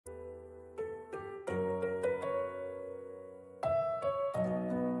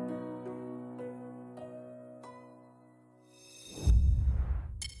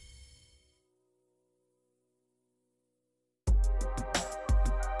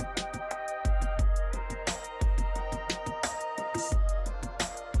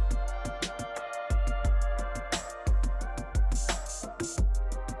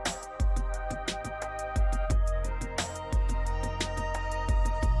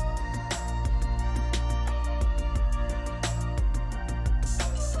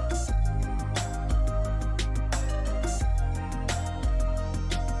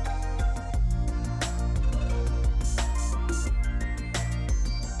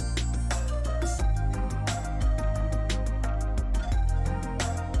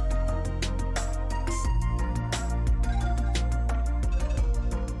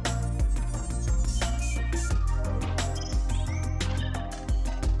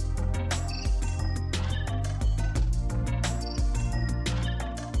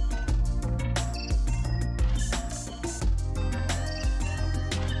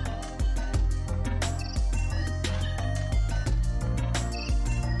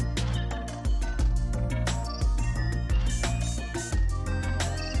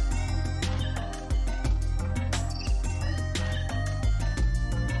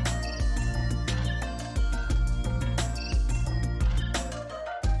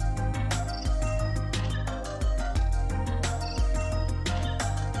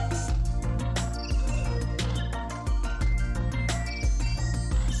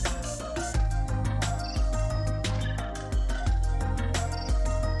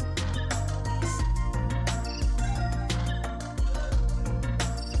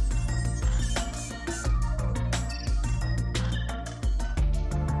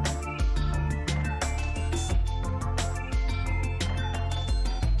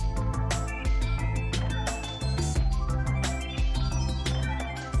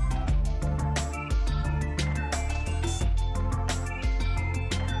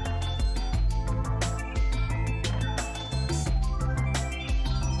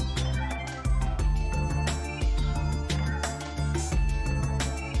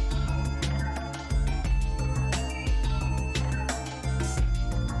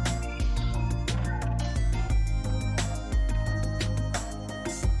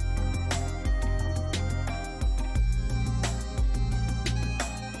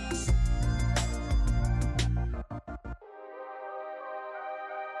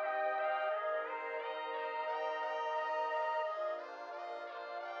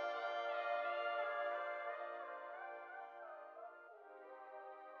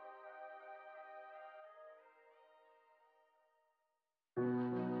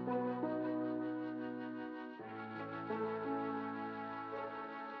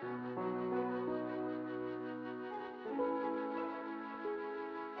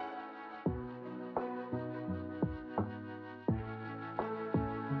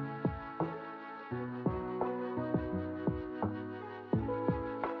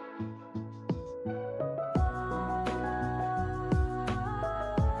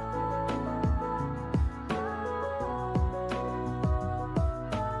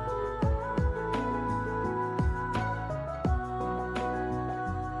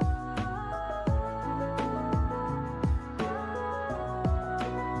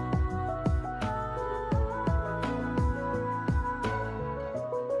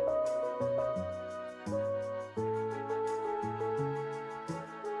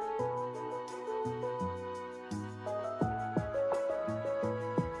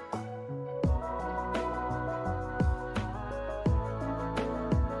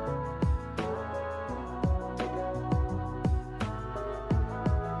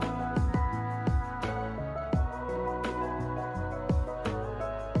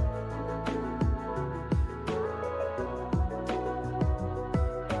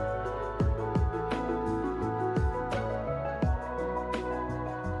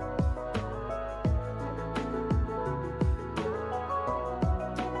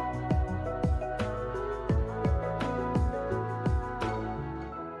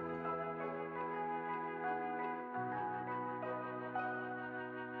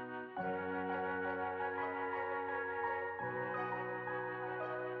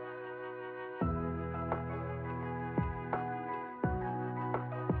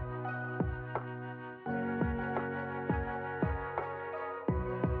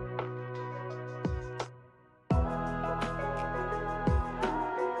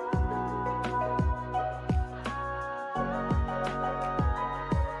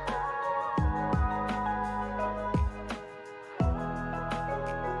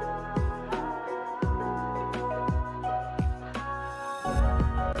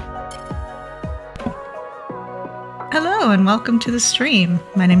Hello and welcome to the stream.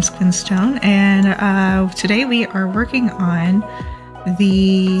 My name's Quinn and today we are working on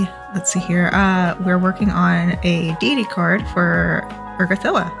we're working on a deity card for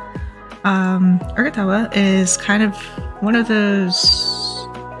Urgathoa. Urgathoa is kind of one of those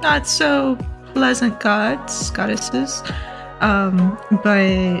not so pleasant goddesses,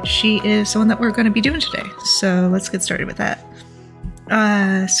 but she is someone that we're going to be doing today. So let's get started with that.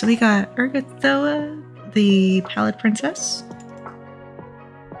 So we got Urgathoa, the Pallid Princess.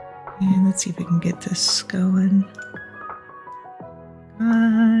 And let's see if we can get this going.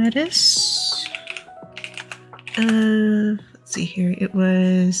 Goddess. Let's see here. It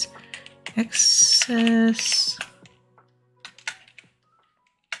was excess.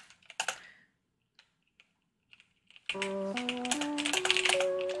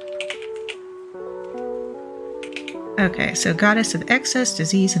 Okay, so goddess of excess,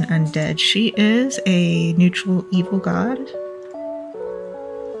 disease, and undead. She is a neutral evil god.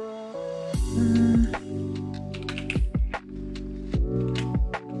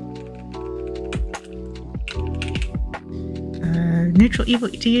 Neutral evil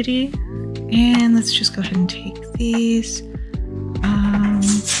deity. And let's just go ahead and take these.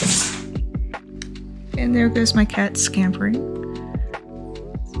 And there goes my cat scampering.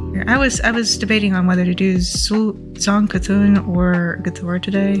 I was debating on whether to do Zong-Cthulhu or Urgathoa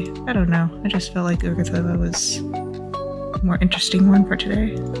today. I don't know. I just felt like Urgathoa was a more interesting one for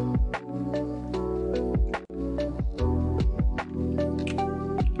today.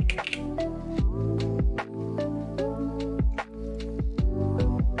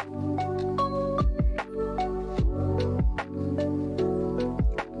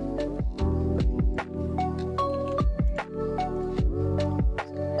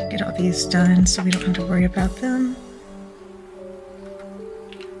 Get all these done so we don't have to worry about them.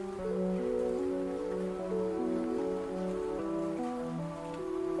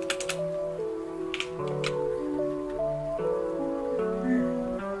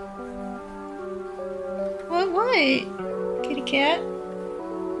 What? Kitty cat?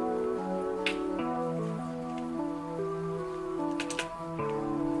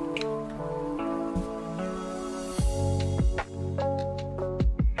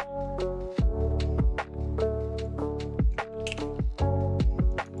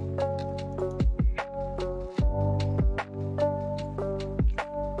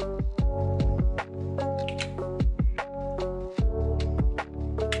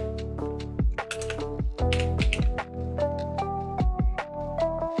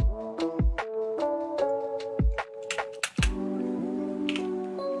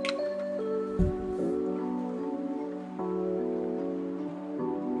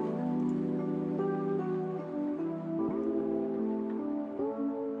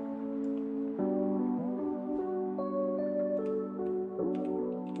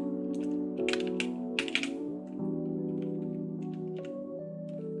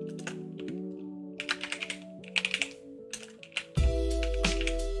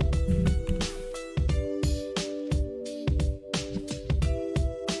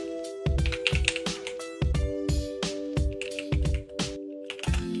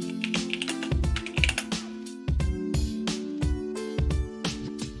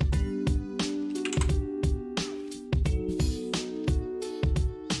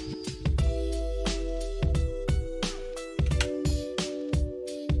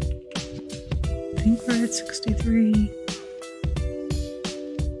 I think we're at 63.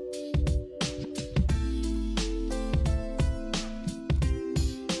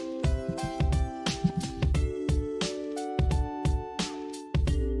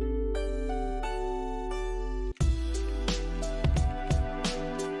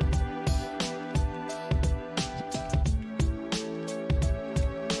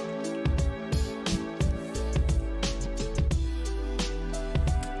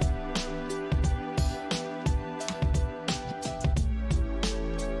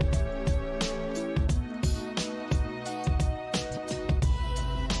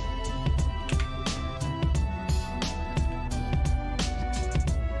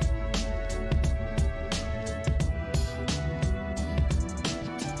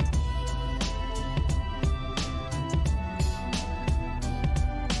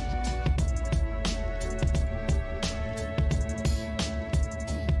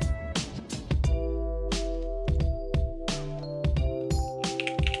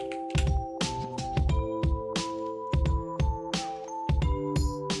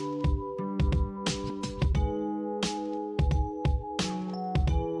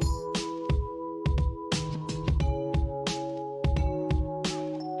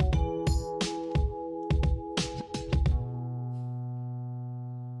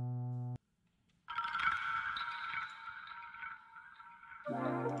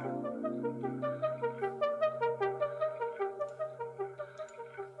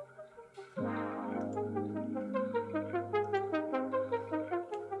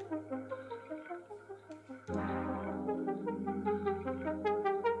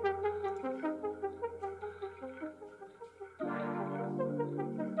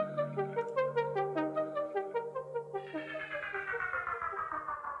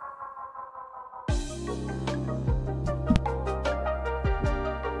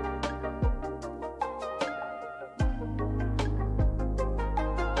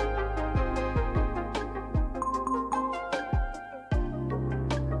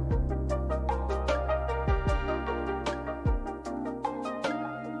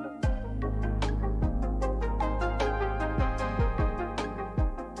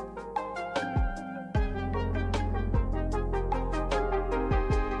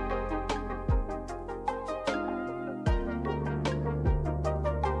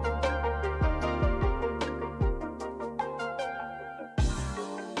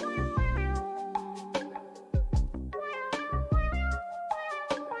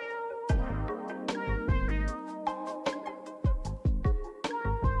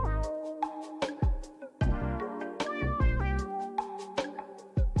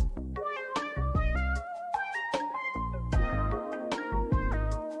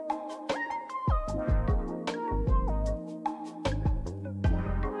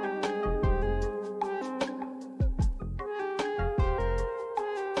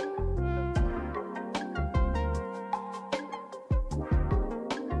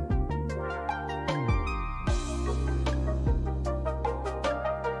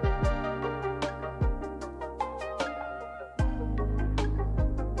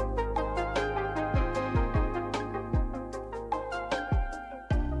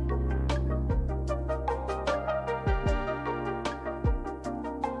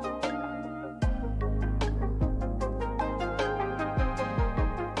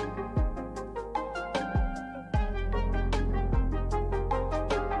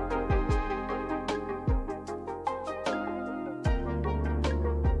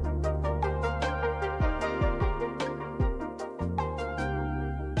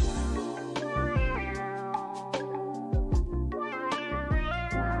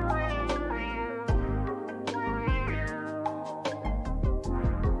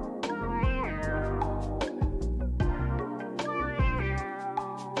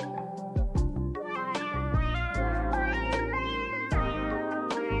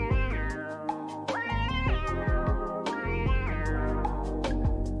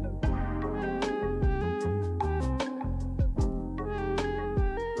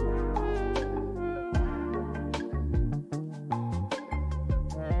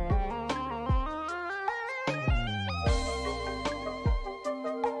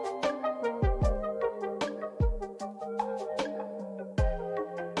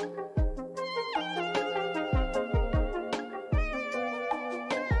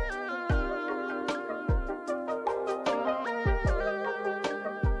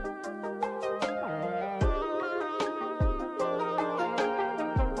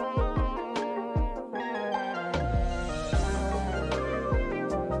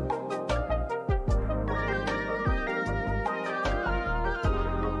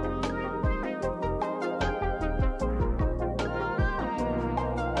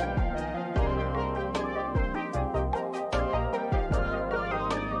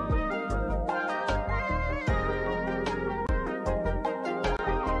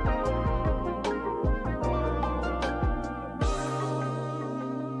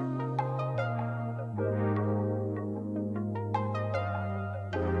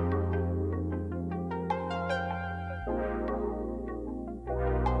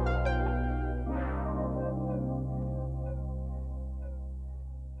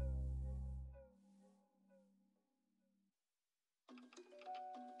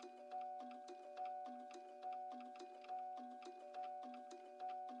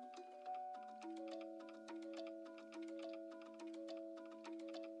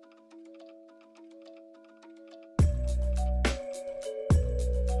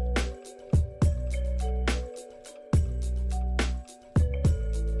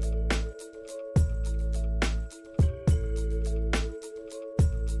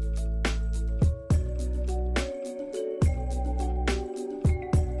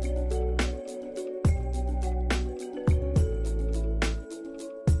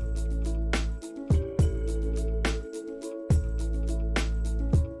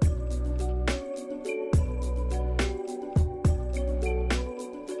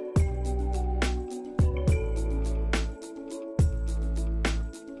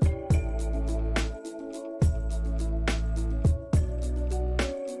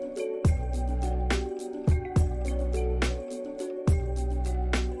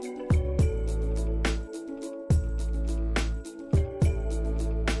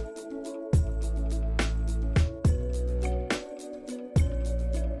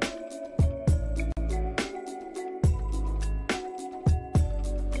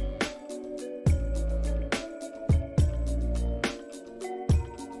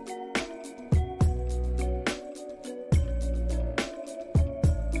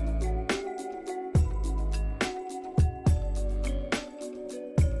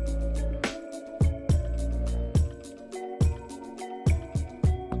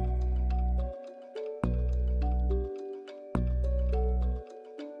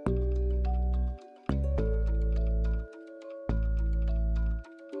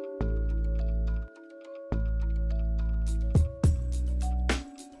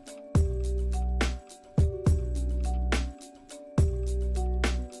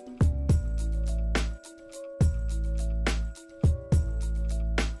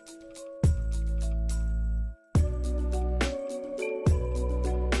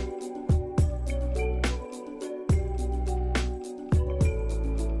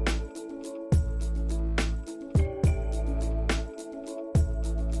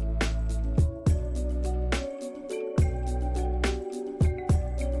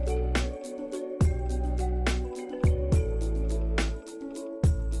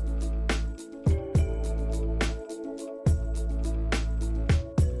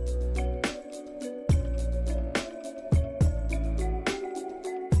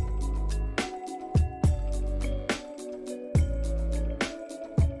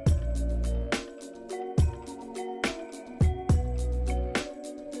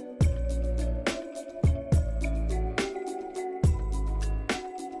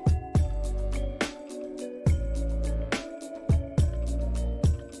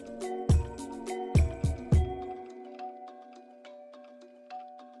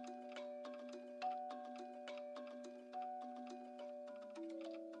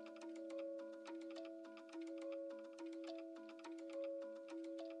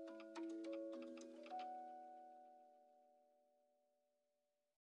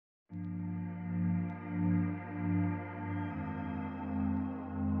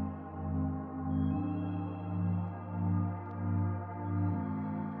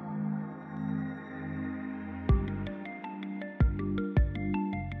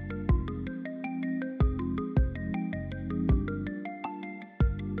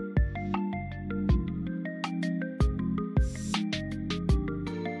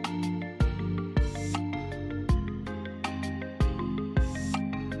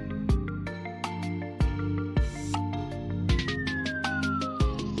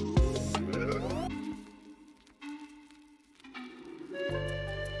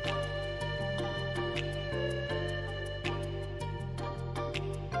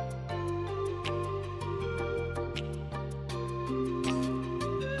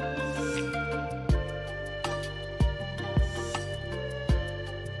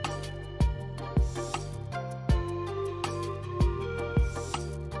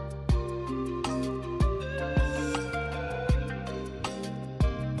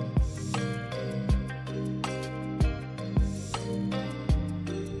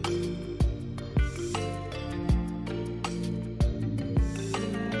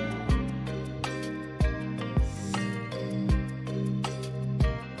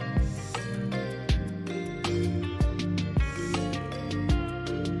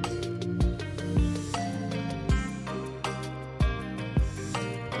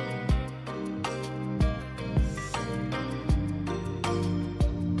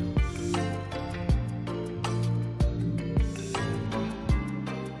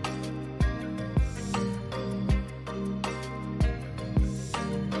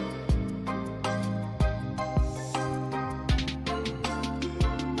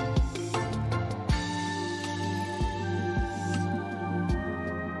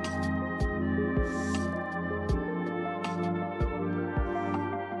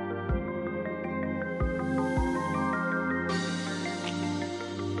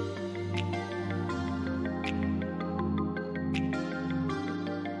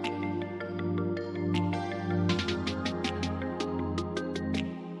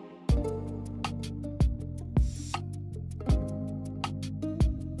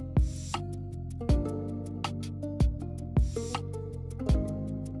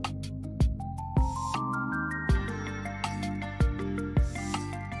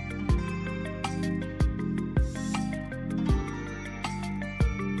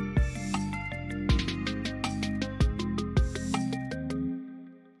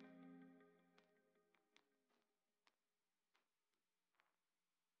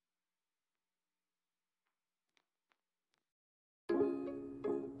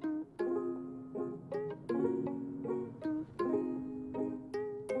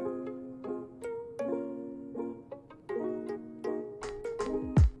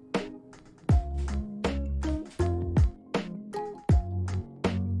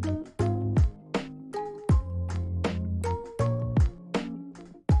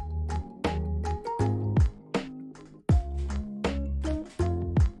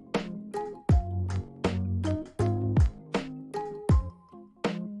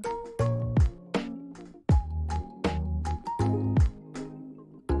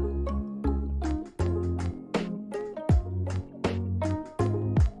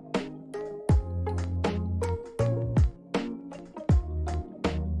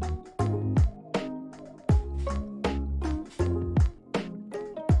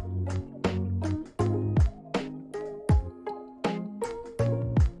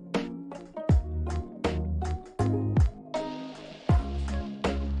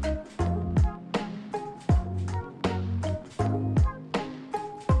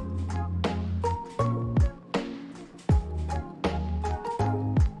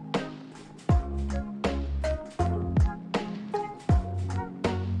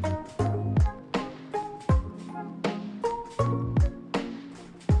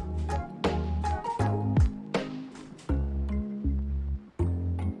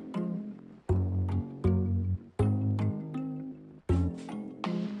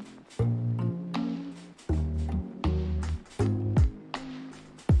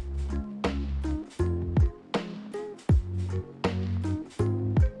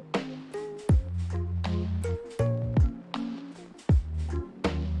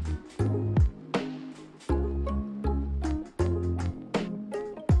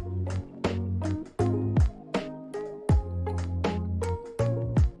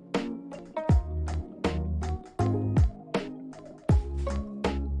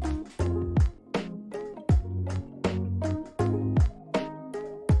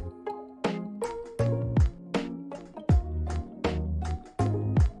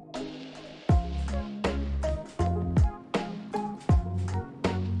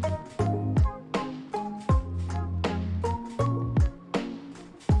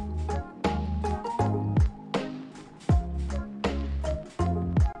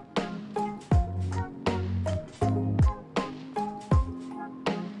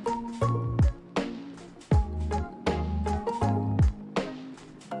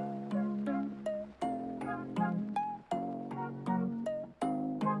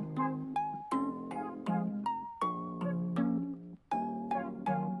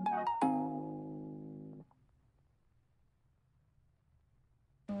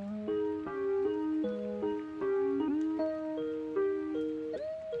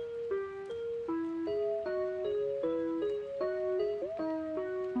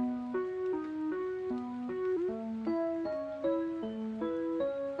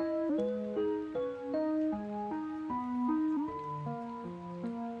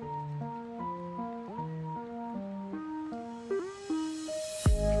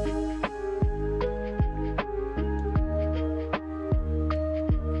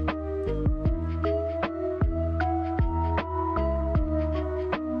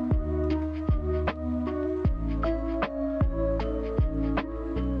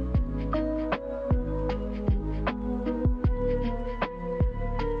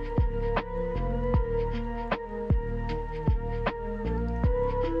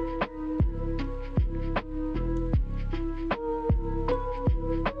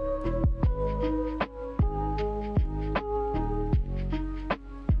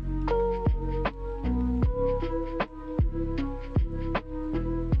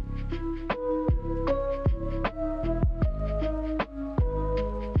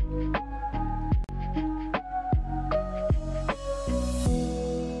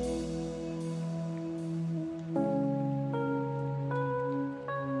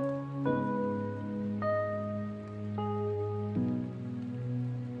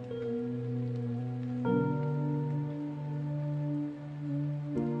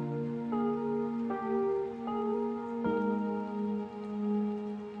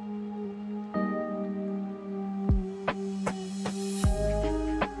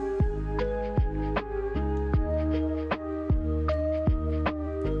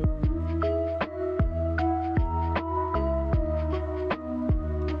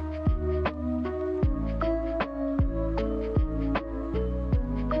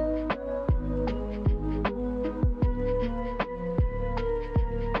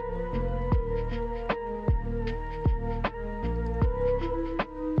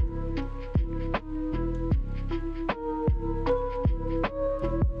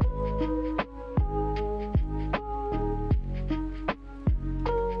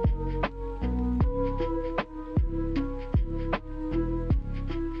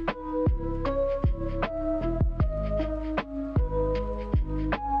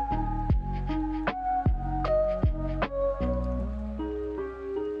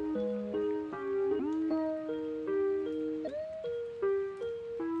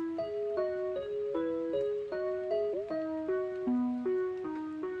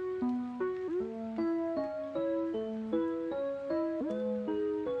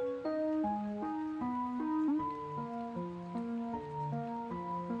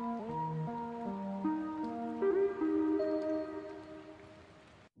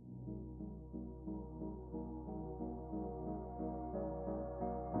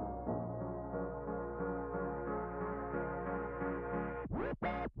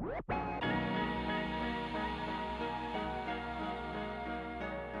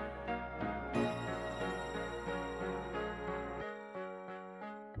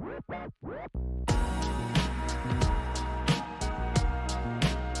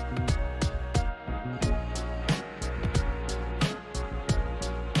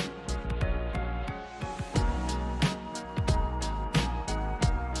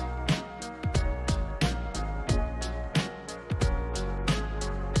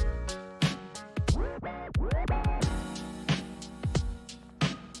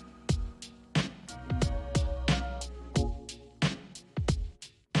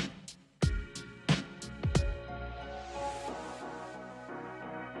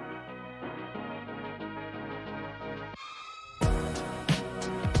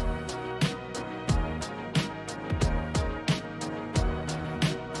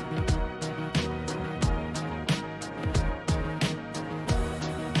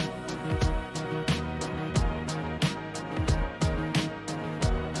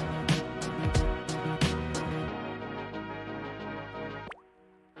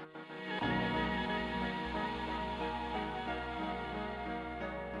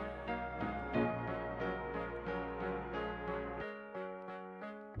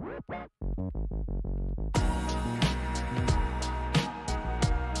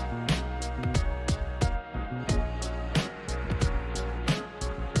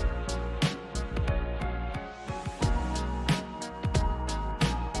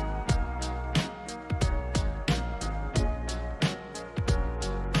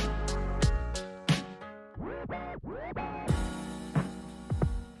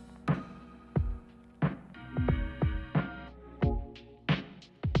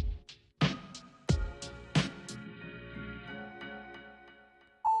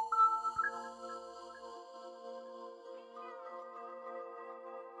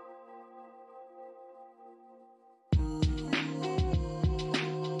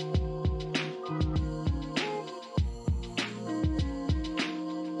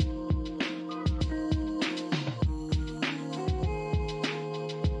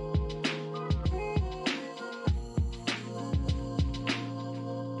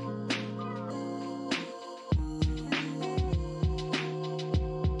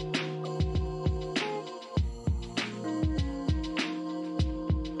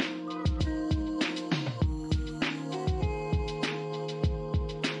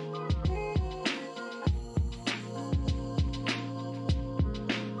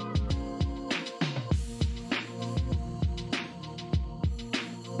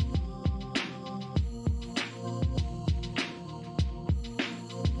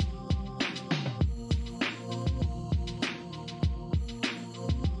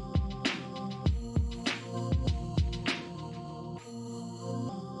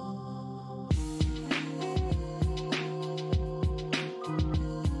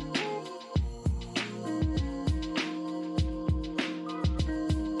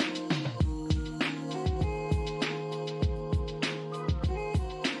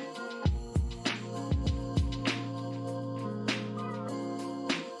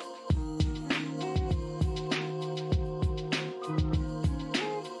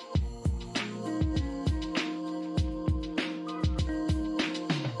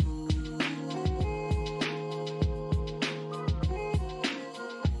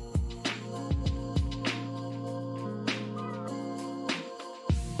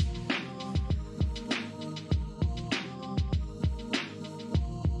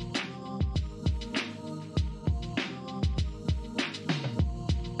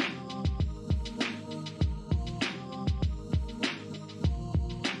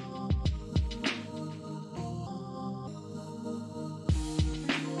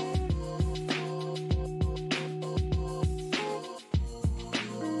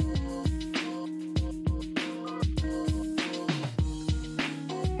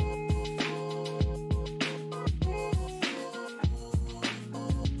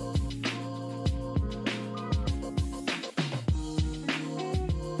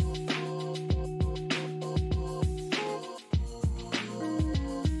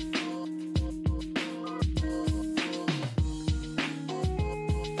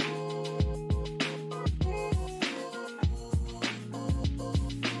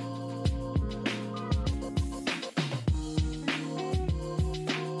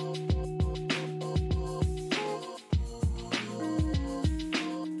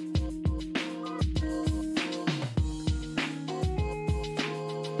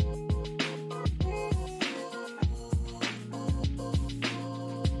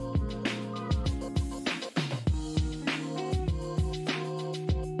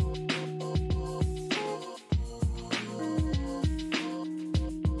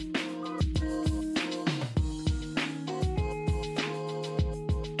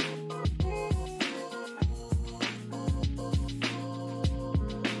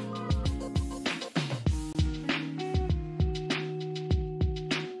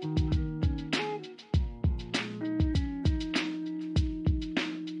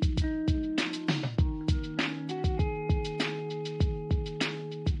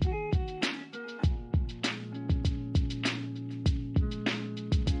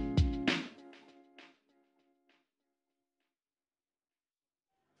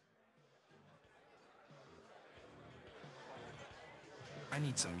 I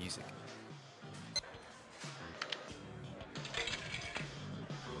need some music.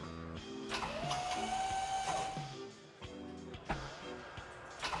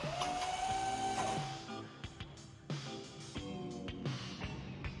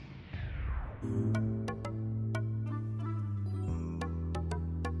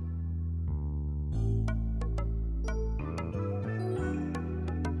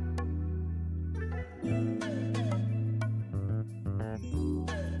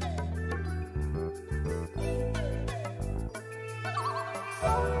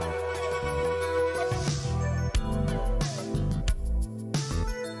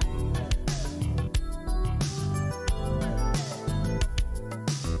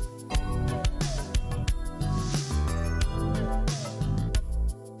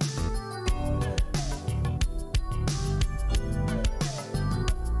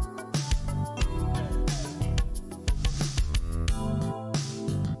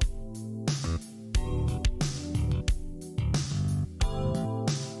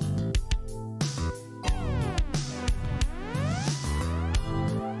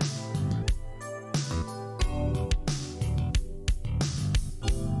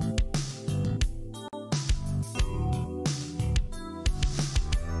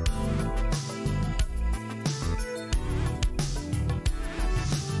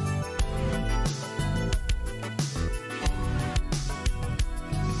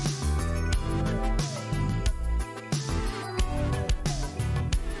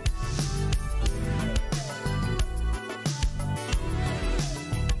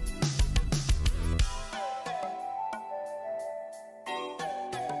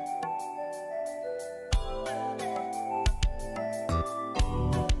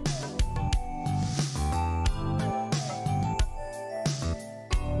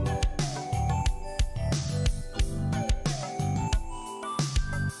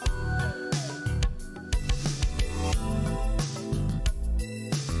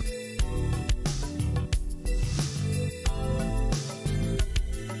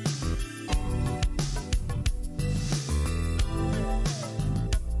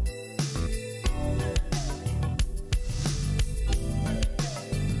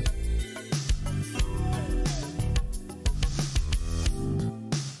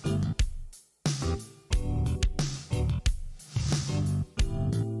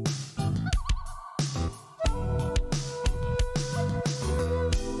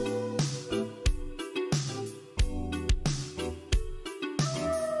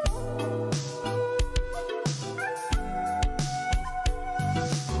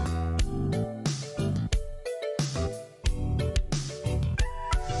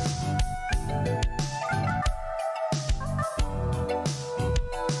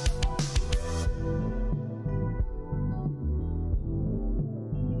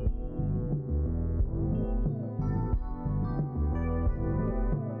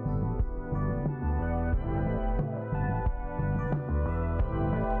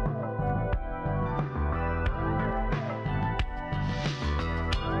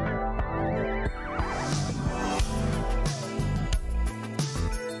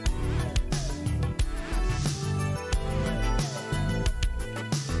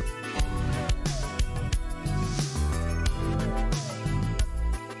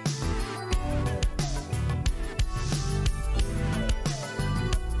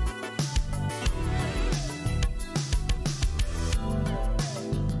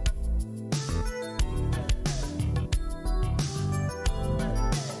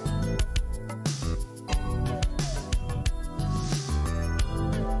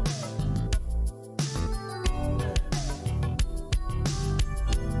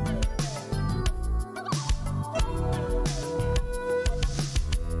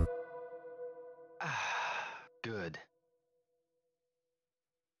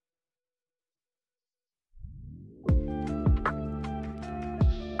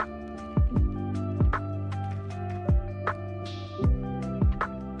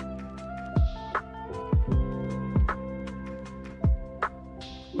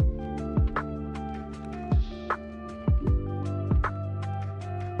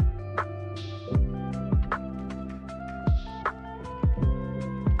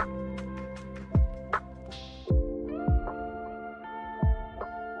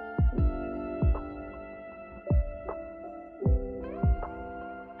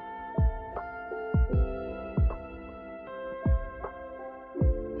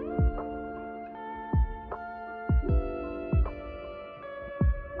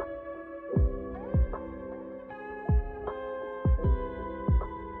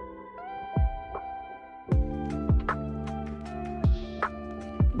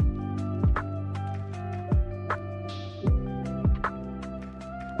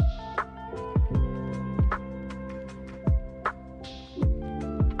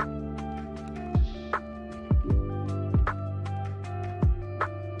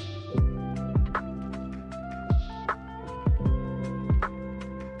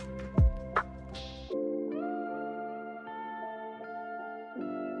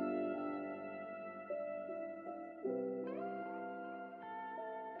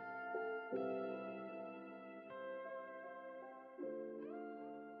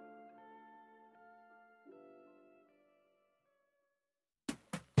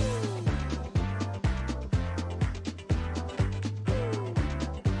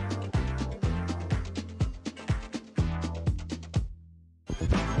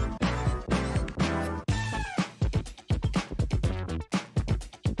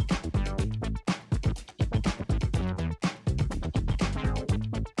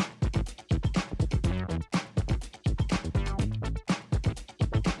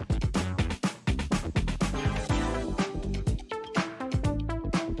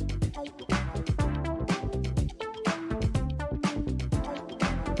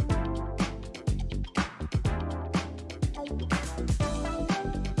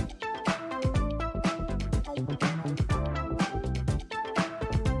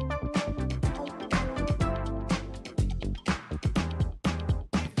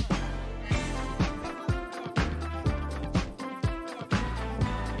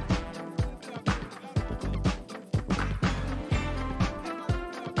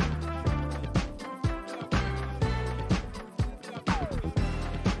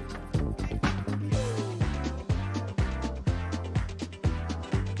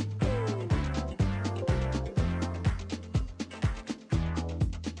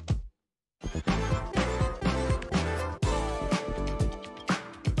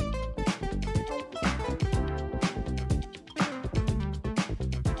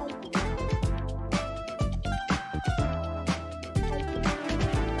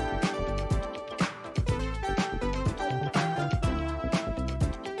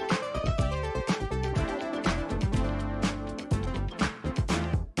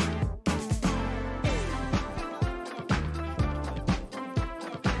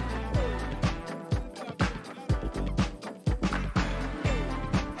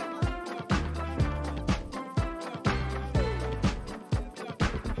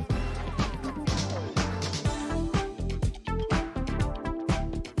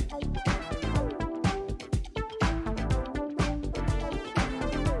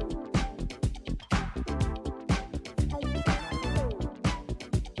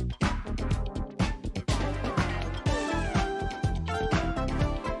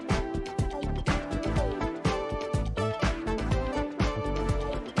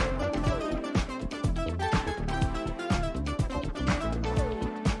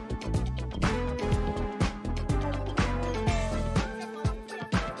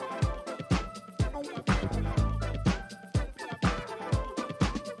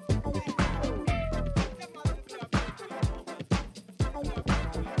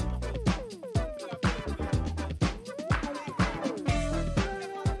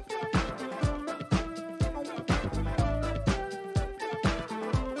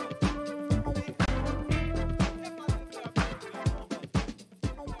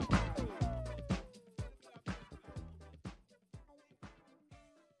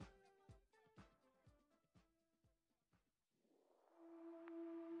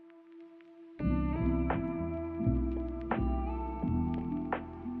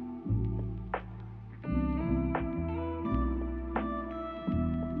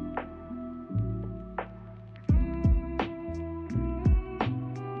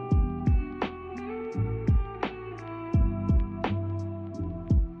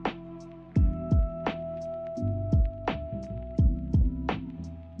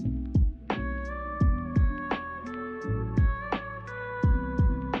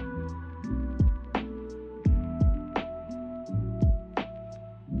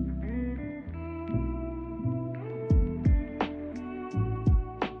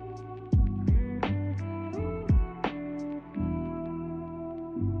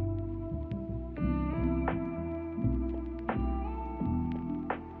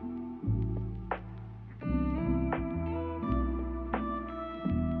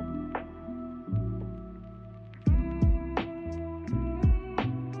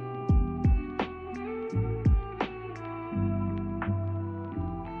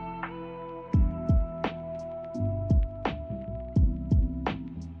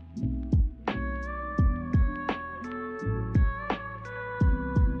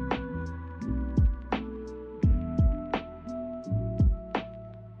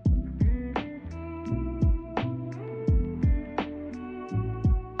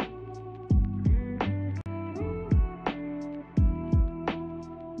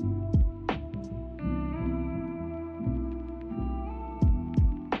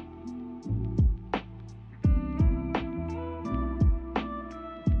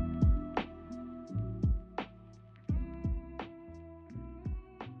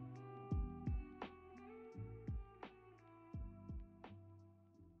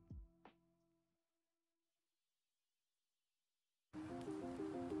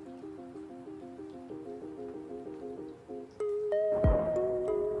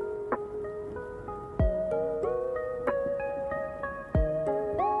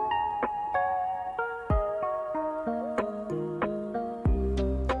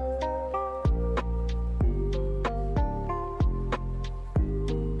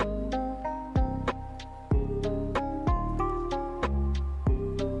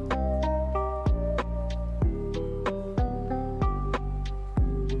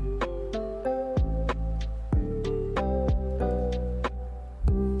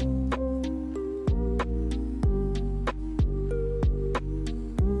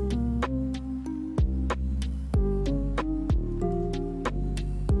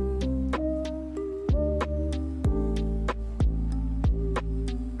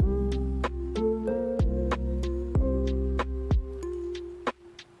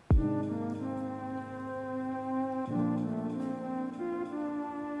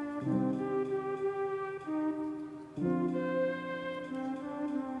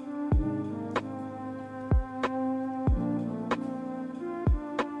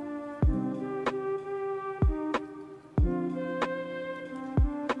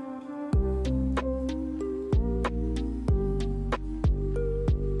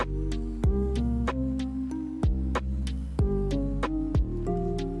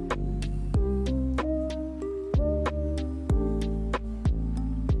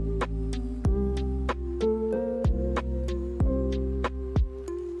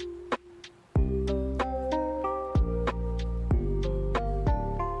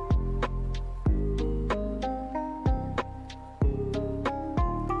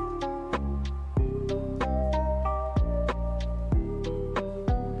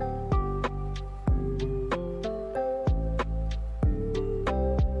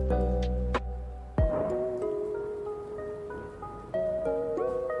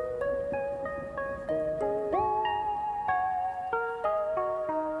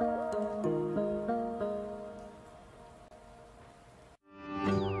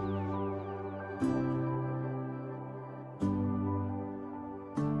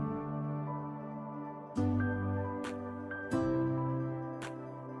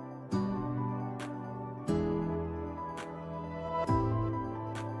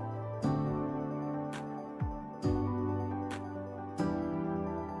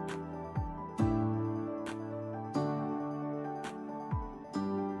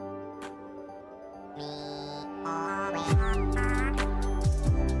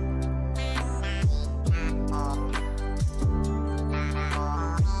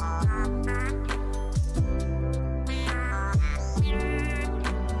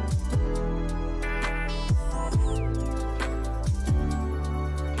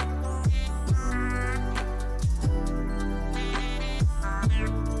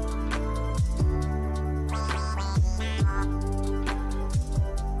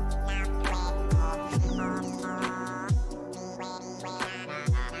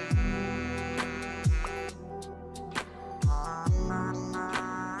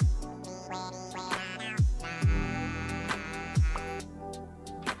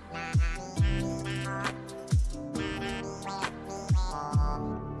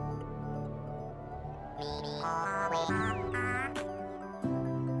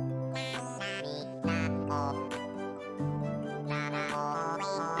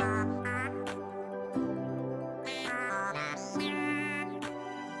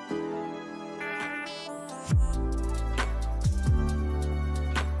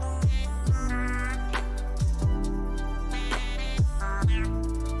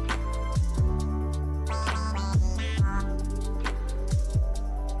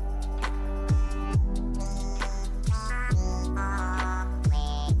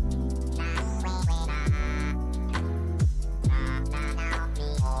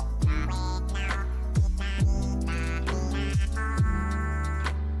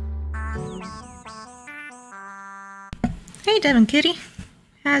 Hey, Devin Kitty.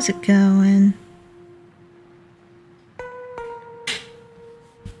 How's it going?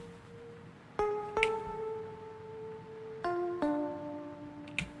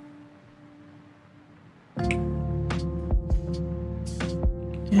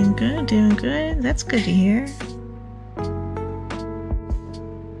 Doing good, doing good. That's good to hear.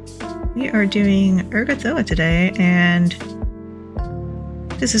 We are doing Urgathoa today, and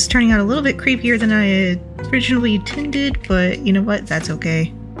this is turning out a little bit creepier than I had originally intended, but you know what? That's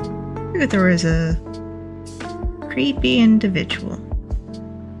okay. Urgathoa is a creepy individual.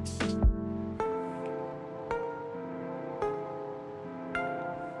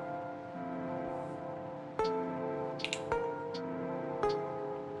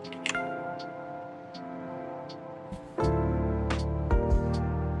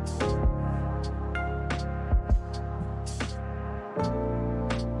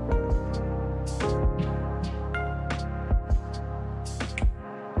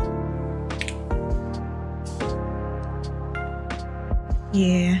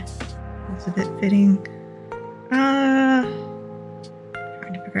 Yeah, that's a bit fitting. Trying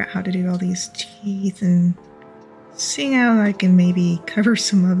to figure out how to do all these teeth and seeing how I can maybe cover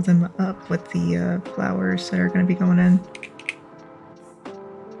some of them up with the flowers that are going to be going in.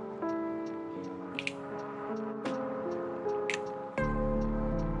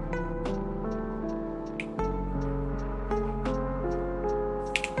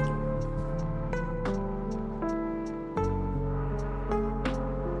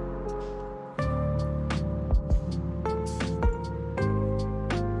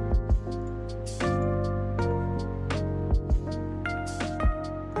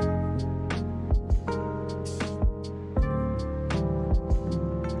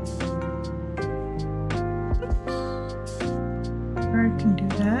 I can do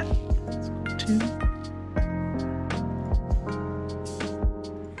that. That's cool too.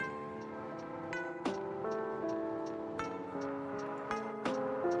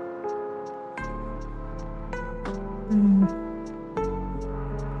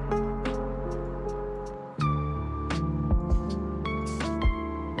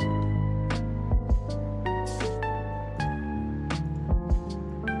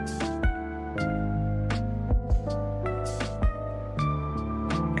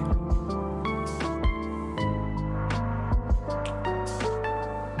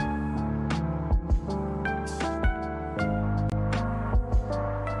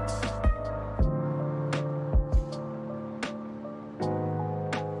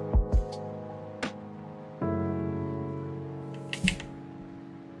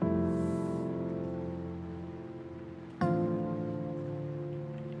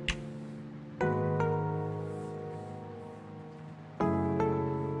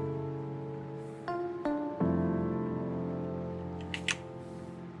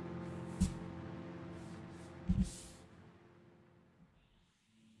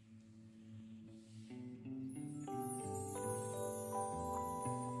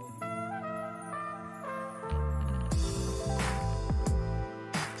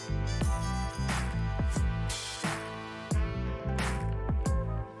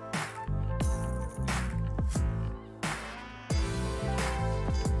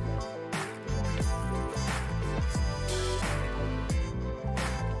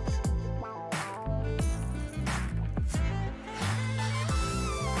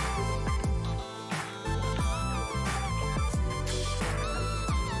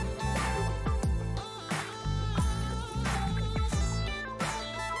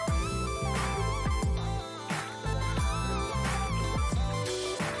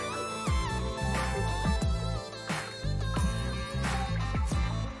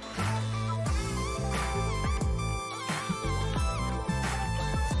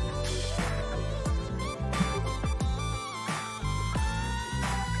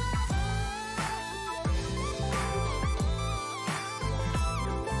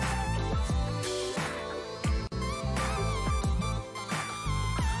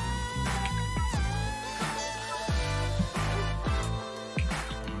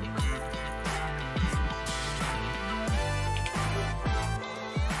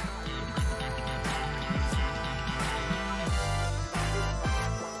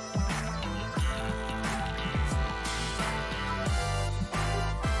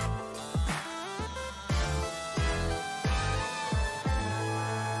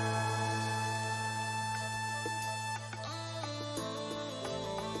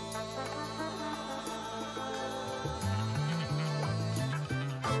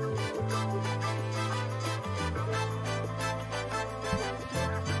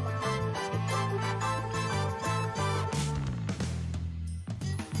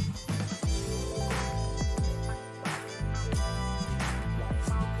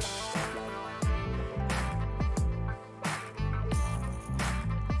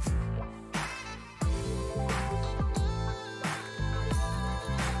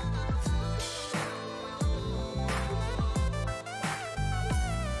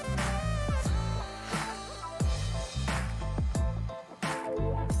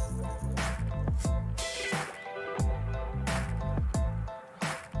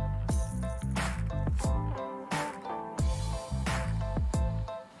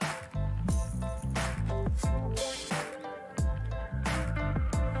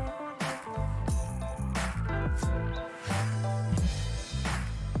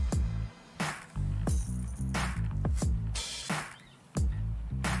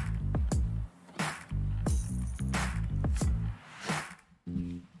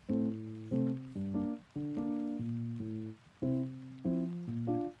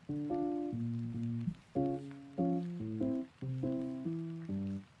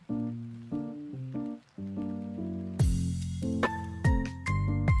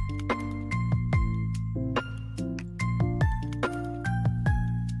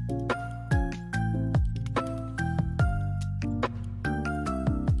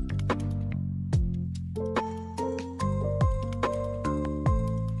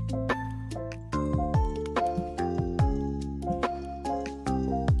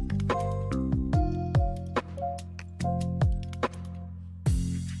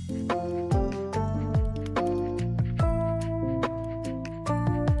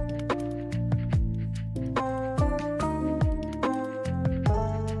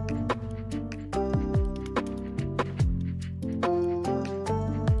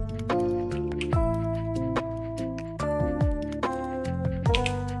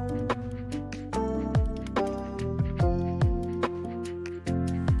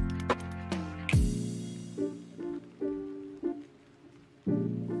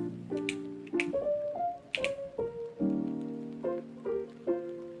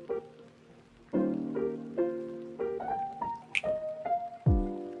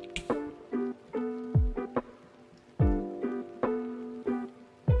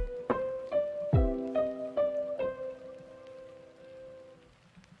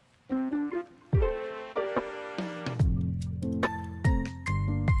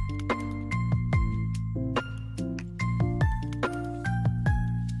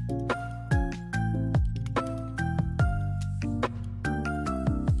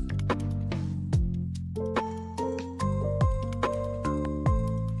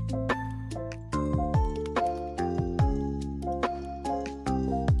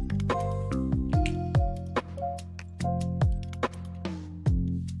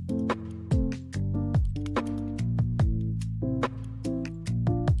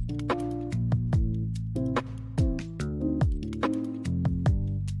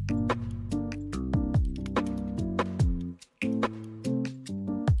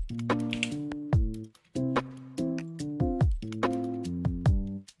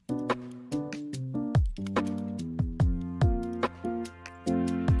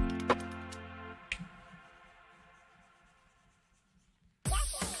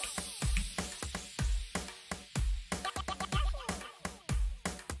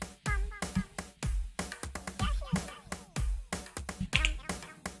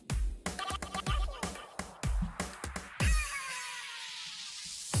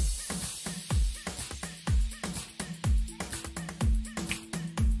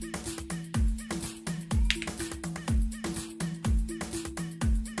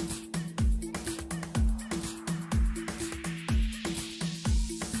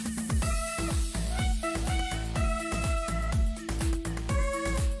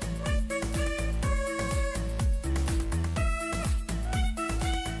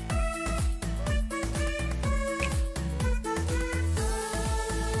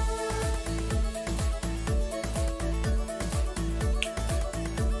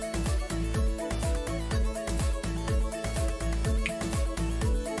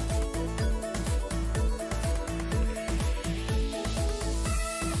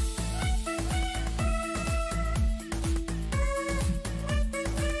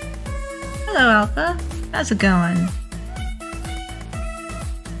 Hello, Alpha. How's it going?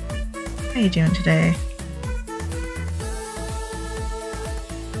 How you doing today?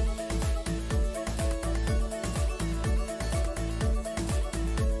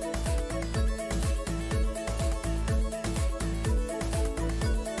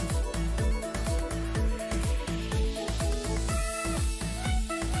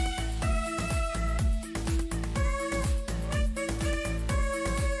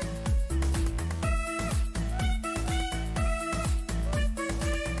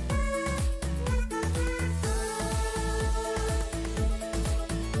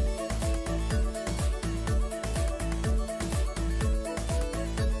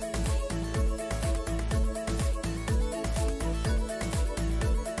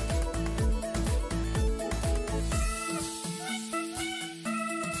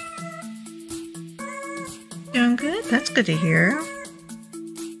 Doing good? That's good to hear.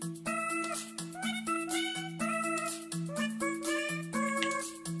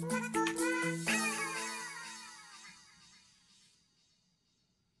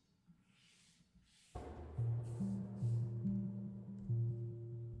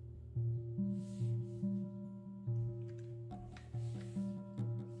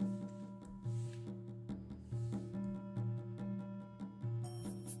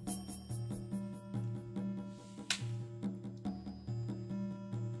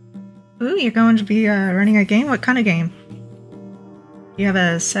 Ooh, you're going to be running a game? What kind of game? Do you have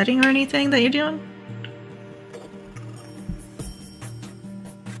a setting or anything that you're doing?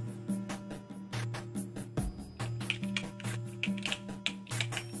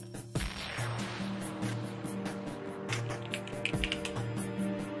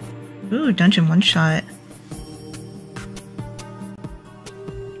 Ooh, dungeon one-shot.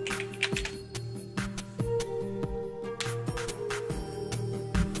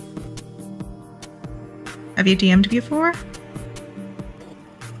 Have you DM'd before?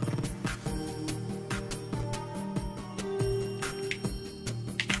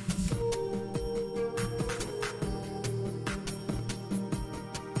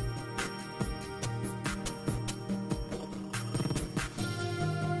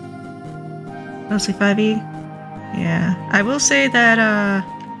 Mostly 5e? Yeah. I will say that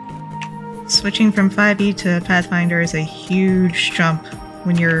switching from 5e to Pathfinder is a huge jump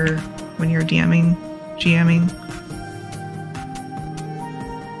when you're DMing. GMing.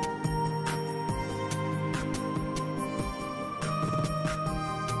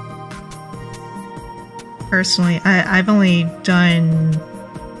 Personally, I've only done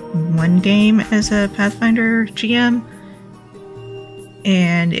one game as a Pathfinder GM,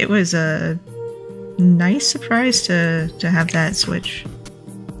 and it was a nice surprise to have that switch.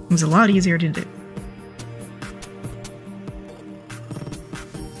 It was a lot easier to do.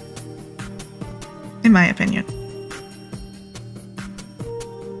 In my opinion.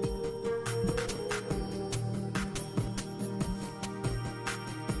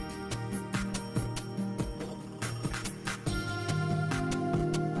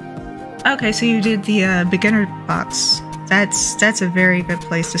 Okay, so you did the beginner box. That's a very good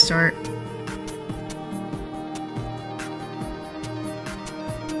place to start.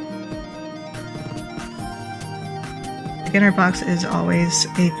 Beginner box is always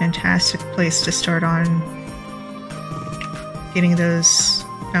a fantastic place to start on getting those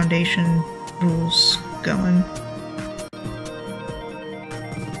foundation rules going.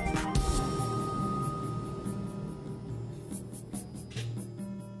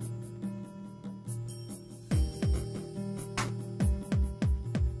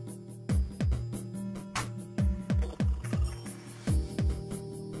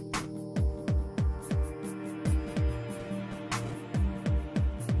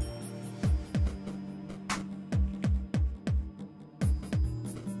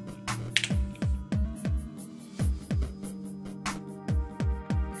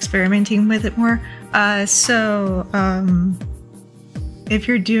 Experimenting with it more. If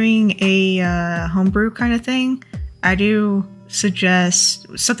you're doing a homebrew kind of thing, I do suggest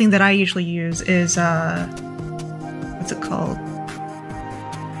something that I usually use is what's it called?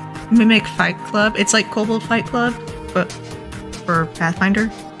 Mimic Fight Club. It's like Kobold Fight Club, but for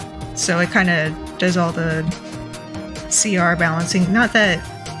Pathfinder. So it kind of does all the CR balancing. Not that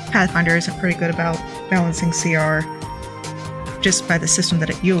Pathfinder isn't pretty good about balancing CR just by the system that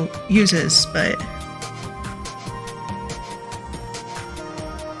it uses, but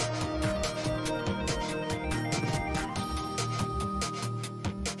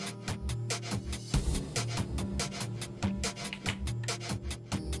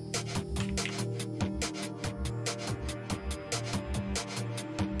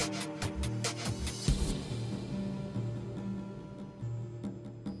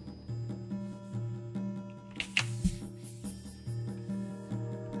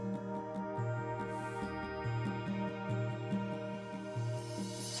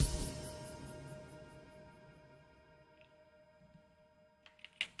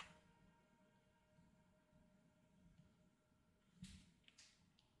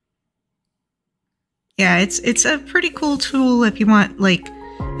Yeah, it's a pretty cool tool if you want, like,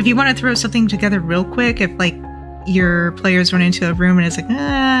 if you want to throw something together real quick, if, like, your players run into a room and it's like,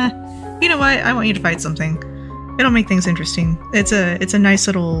 you know what, I want you to fight something. It'll make things interesting. It's a nice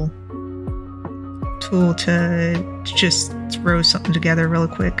little tool to just throw something together real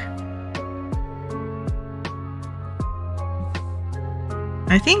quick.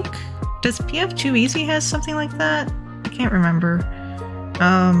 I think, does PF2e has something like that? I can't remember.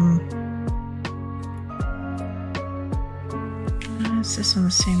 Is this on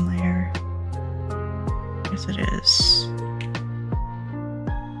the same layer? Yes, it is.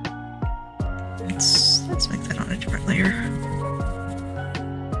 Let's make that on a different layer.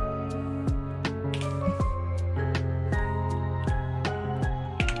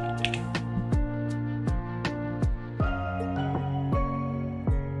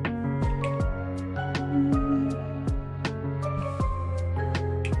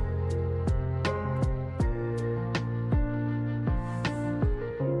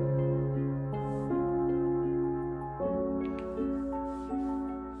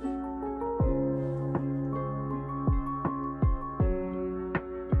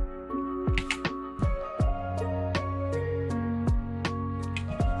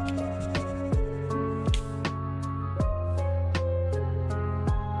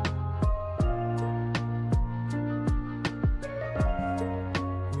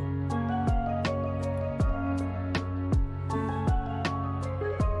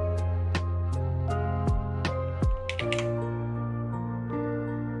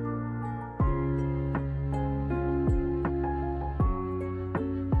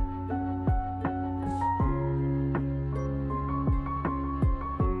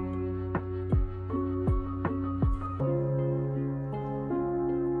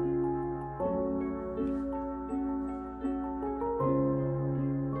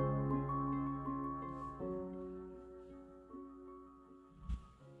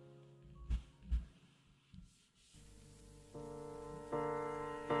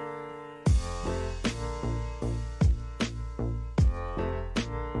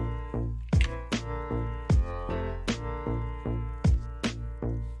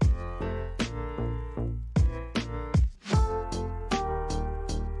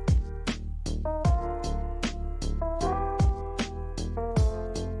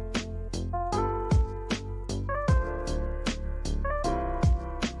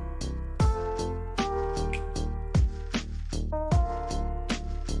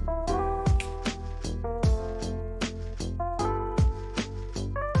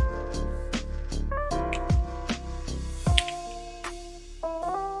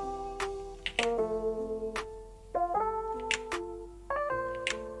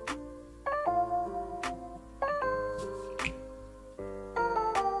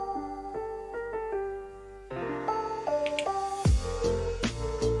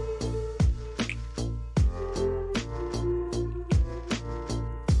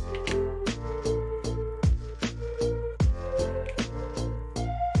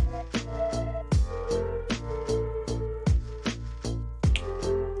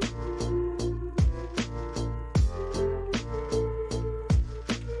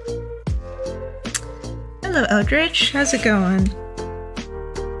 Hello, Eldritch. How's it going?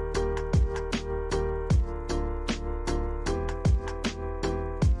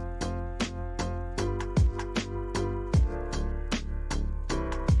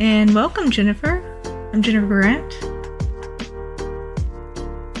 And welcome, Jennifer. I'm Jennifer Grant.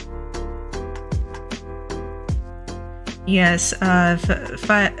 Yes,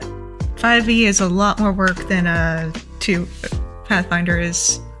 5e is a lot more work than 2 Pathfinder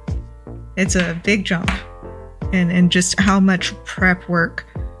is. It's a big jump. And just how much prep work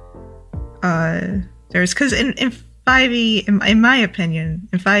there's, because in 5e, in my opinion,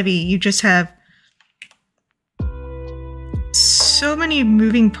 in 5e you just have so many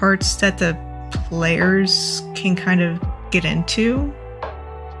moving parts that the players can kind of get into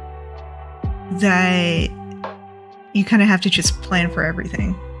that you kind of have to just plan for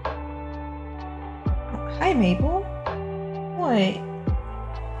everything. Oh, hi, Mabel. What?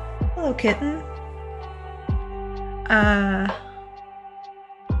 Hello, kitten.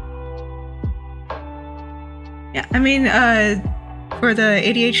 Yeah, I mean, for the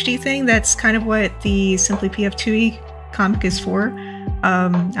ADHD thing, that's kind of what the Simply PF2e comic is for.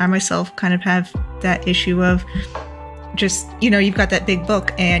 I myself kind of have that issue of just, you know, you've got that big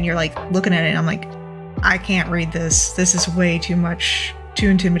book and you're like looking at it and I'm like, I can't read this. This is way too much, too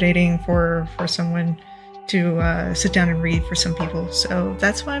intimidating for someone to sit down and read for some people. So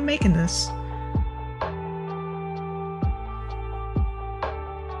that's why I'm making this.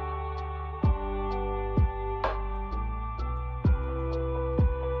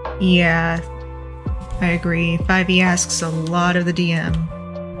 Yeah, I agree. 5e asks a lot of the DM.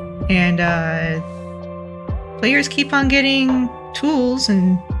 And players keep on getting tools,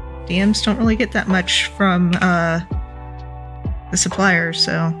 and DMs don't really get that much from the suppliers,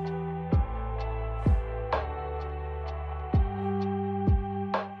 so...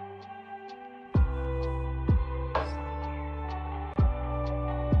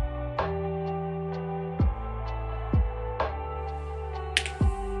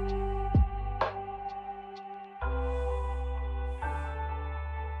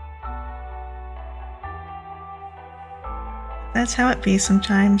 That's how it be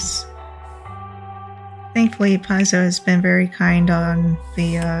sometimes. Thankfully, Paizo has been very kind on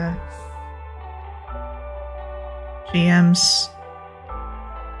the GMs.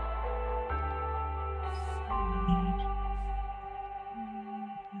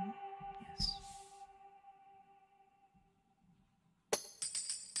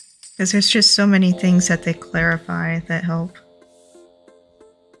 Because there's just so many things that they clarify that help.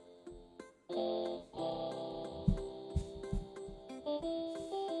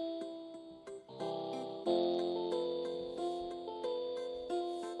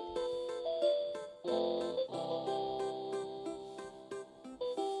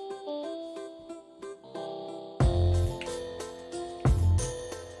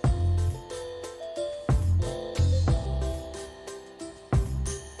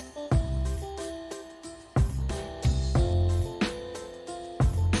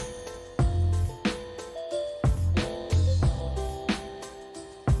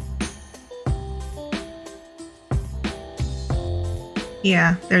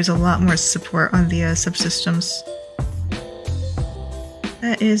 Yeah, there's a lot more support on the subsystems.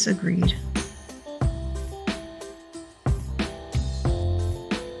 That is agreed.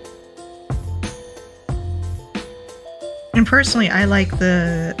 And personally, I like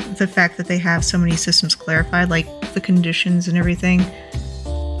the fact that they have so many systems clarified, like the conditions and everything.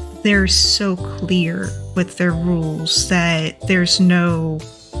 They're so clear with their rules that there's no...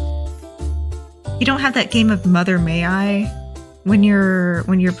 You don't have that game of Mother May I when you're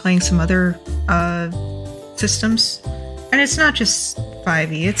playing some other systems. And it's not just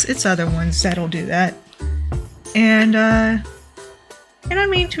 5e, it's other ones that'll do that. And I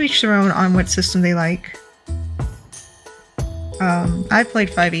mean, to each their own on what system they like. I've played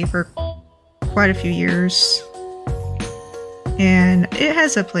 5e for quite a few years, and it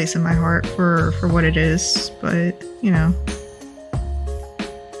has a place in my heart for what it is, but, you know.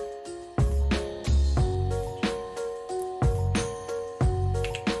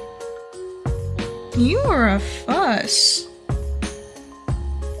 You are a fuss.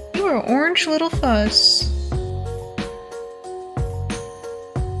 You are an orange little fuss.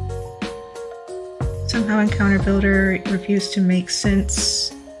 Somehow Encounter Builder refused to make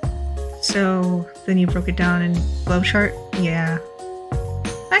sense, so then you broke it down in flowchart? Yeah.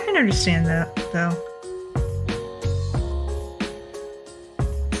 I can understand that, though.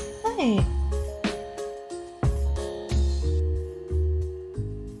 Hey.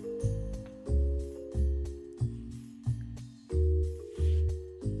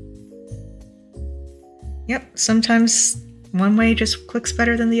 Yep, sometimes one way just clicks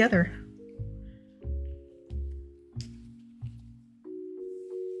better than the other.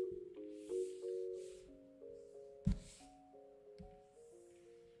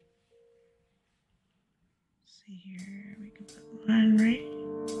 See here, we can put one right.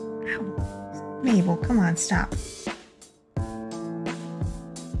 Ow. Mabel, come on, stop.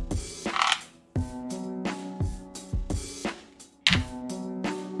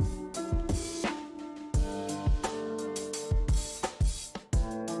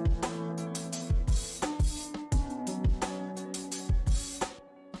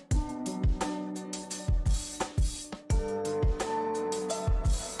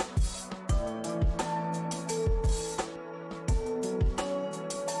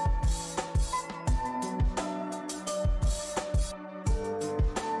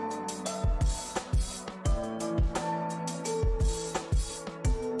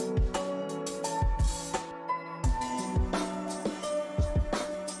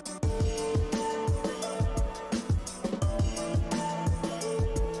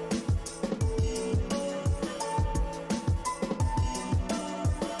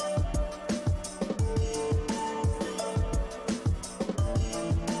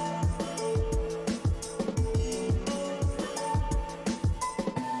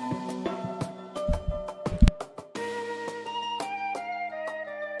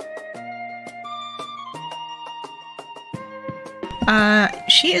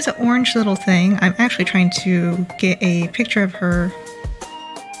 She is an orange little thing. I'm actually trying to get a picture of her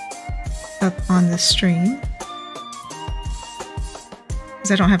up on the stream.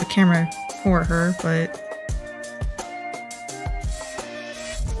 Because I don't have a camera for her, but...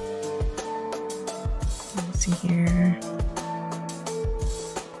 Let's see here.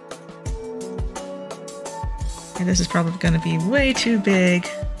 Okay, this is probably going to be way too big.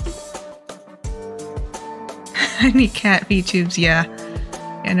 I need cat VTubes, yeah.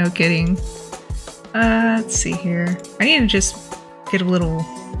 Yeah, no kidding. Let's see here. I need to just get a little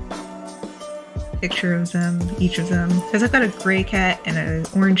picture of them, each of them. Because I've got a gray cat and an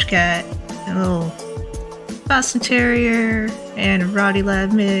orange cat, and a little Boston Terrier, and a Roddy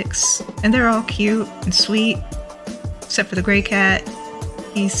Lab mix. And they're all cute and sweet. Except for the gray cat.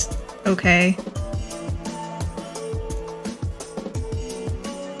 He's okay.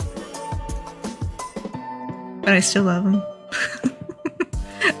 But I still love him.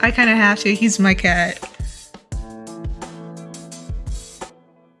 I kind of have to. He's my cat.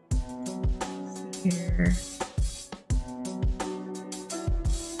 Here.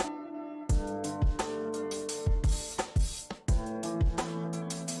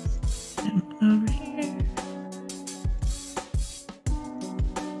 Over here.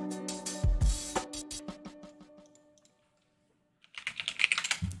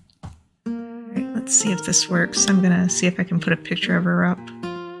 Alright, let's see if this works. I'm gonna see if I can put a picture of her up.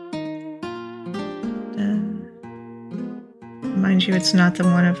 Mind you, it's not the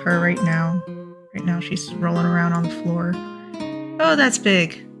one of her right now. Right now she's rolling around on the floor. Oh, that's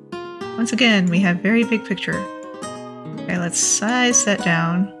big. Once again, we have very big picture. Okay, let's size that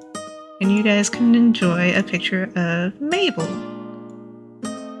down. And you guys can enjoy a picture of Mabel.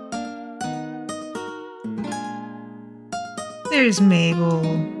 There's Mabel.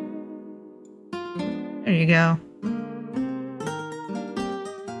 There you go.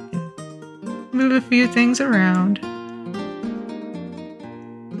 Move a few things around.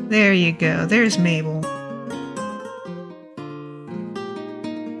 There you go. There's Mabel.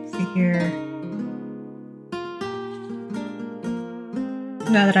 Let's see here.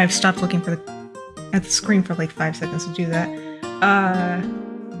 Now that I've stopped looking for at the screen for like 5 seconds to do that.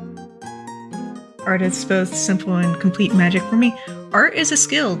 Art is both simple and complete magic for me. Art is a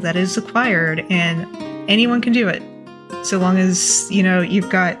skill that is acquired and anyone can do it. So long as, you know, you've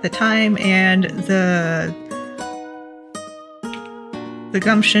got the time and the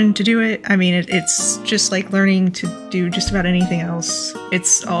gumption to do it. I mean, it's just like learning to do just about anything else.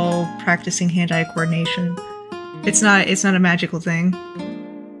 It's all practicing hand-eye coordination. It's not a magical thing.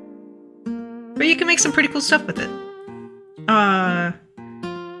 But you can make some pretty cool stuff with it. The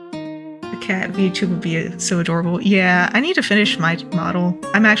cat YouTube would be so adorable. Yeah, I need to finish my model.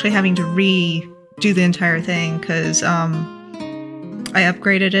 I'm actually having to redo the entire thing because I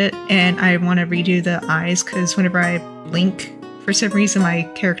upgraded it and I want to redo the eyes because whenever I blink, for some reason, my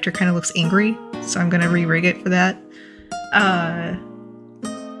character kind of looks angry, so I'm gonna re-rig it for that.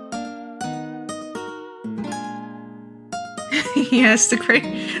 Yes, the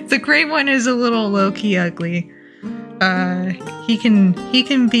gray one is a little low-key ugly. He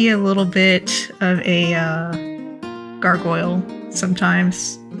can be a little bit of a gargoyle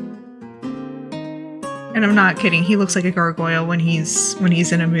sometimes. And I'm not kidding, he looks like a gargoyle when he's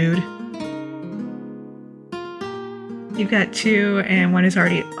in a mood. You've got two, and one is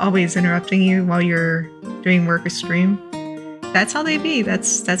always interrupting you while you're doing work or stream. That's how they be.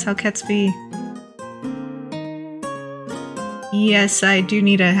 That's how cats be. Yes, I do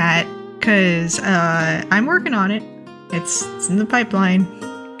need a hat, because I'm working on it. It's in the pipeline.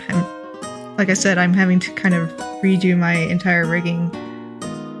 Like I said, I'm having to kind of redo my entire rigging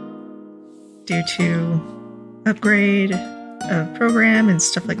due to upgrade of program and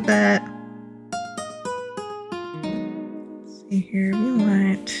stuff like that. Here, we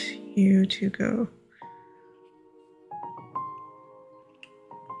want you to go.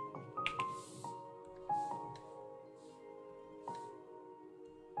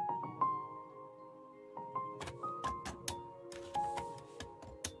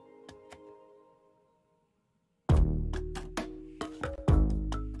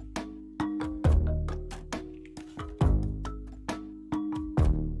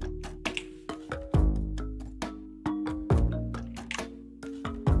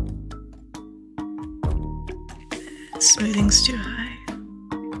 Smoothing's too high.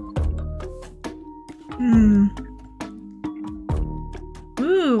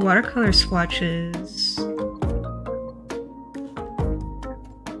 Ooh, watercolor swatches.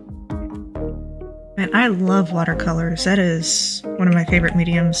 Man, I love watercolors. That is one of my favorite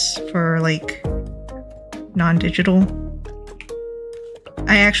mediums for, like, non-digital.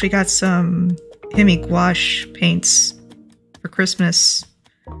 I actually got some Hemi gouache paints for Christmas.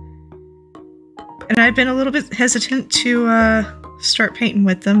 And I've been a little bit hesitant to start painting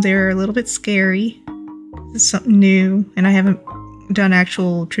with them. They're a little bit scary. It's something new, and I haven't done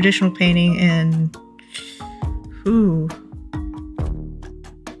actual traditional painting in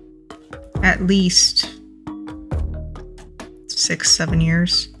at least 6-7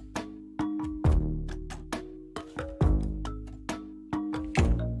 years.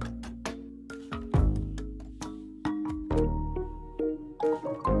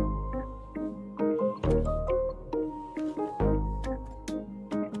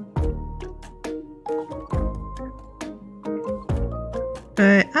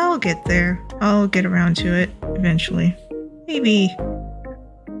 But I'll get there. I'll get around to it eventually. Maybe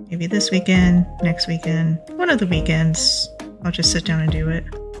this weekend, next weekend, one of the weekends, I'll just sit down and do it.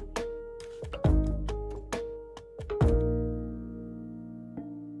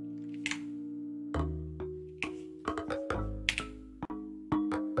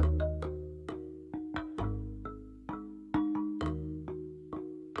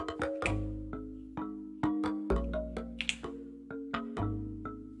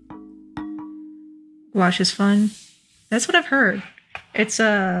 Gouache is fun. That's what I've heard. It's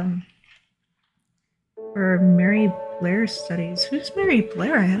for Mary Blair studies. Who's Mary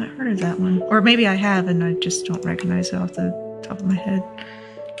Blair? I haven't heard of that one. Or maybe I have and I just don't recognize it off the top of my head.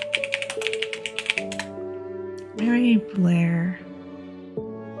 Mary Blair.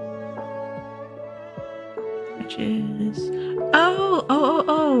 Which is...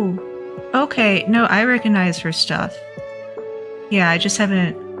 Oh. Okay, no, I recognize her stuff. Yeah, I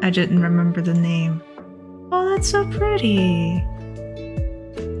didn't remember the name. Oh, that's so pretty.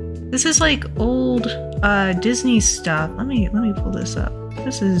 This is like old Disney stuff. Let me pull this up.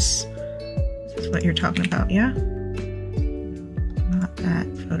 This is what you're talking about, yeah? Not that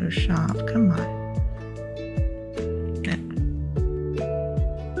Photoshop. Come on.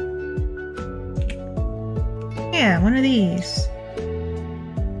 Yeah, one of these.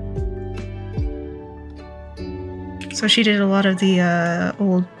 So she did a lot of the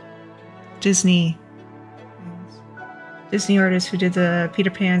old Disney artists who did the Peter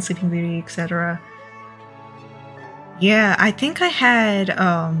Pan, Sleeping Beauty, etc. Yeah, I think I had,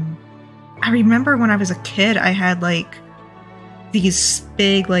 I remember when I was a kid, I had like these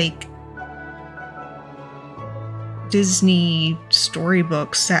big like Disney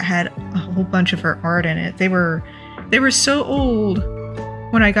storybooks that had a whole bunch of her art in it. They were so old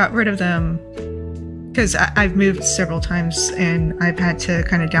when I got rid of them. Because I've moved several times and I've had to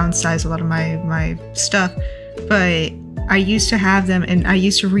kind of downsize a lot of my stuff. But I used to have them and I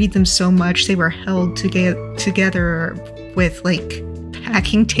used to read them so much. They were held together with like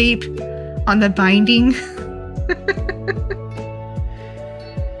packing tape on the binding.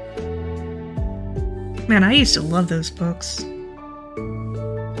 Man, I used to love those books.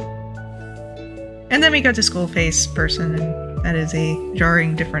 And then we got to Skullface person, and that is a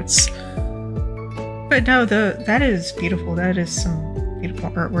jarring difference. But no, that is beautiful. That is some beautiful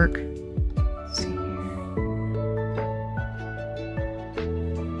artwork. Let's see here.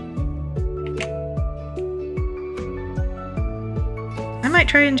 I might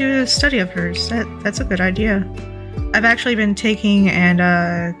try and do a study of hers. That's a good idea. I've actually been taking and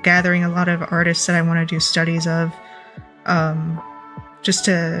gathering a lot of artists that I want to do studies of, just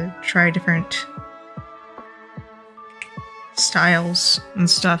to try different styles and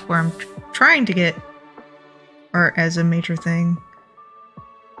stuff where I'm trying to get art as a major thing.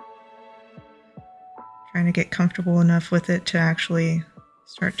 Trying to get comfortable enough with it to actually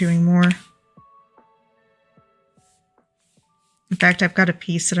start doing more. In fact, I've got a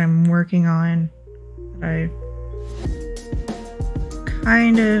piece that I'm working on that I've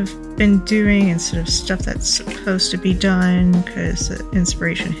kind of been doing instead of stuff that's supposed to be done because the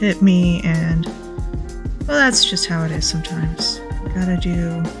inspiration hit me, and well, that's just how it is sometimes. You gotta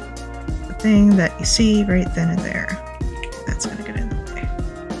do the thing that you see right then and there. That's gonna get in the way.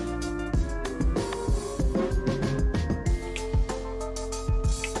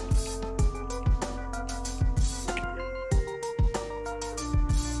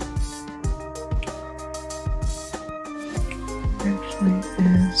 Actually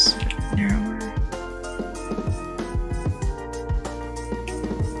is narrower.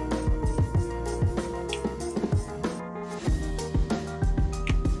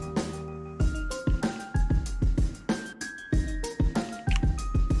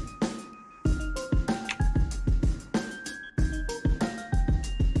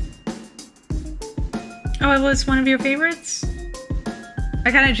 Oh, it was one of your favorites?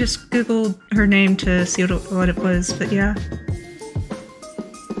 I kind of just googled her name to see what it was, but yeah.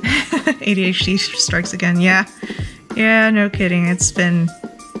 ADHD strikes again. Yeah, no kidding. It's been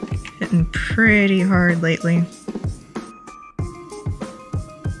hitting pretty hard lately.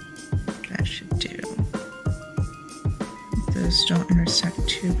 That should do. Those don't intersect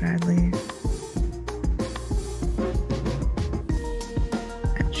too badly.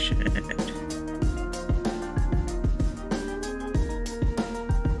 That should.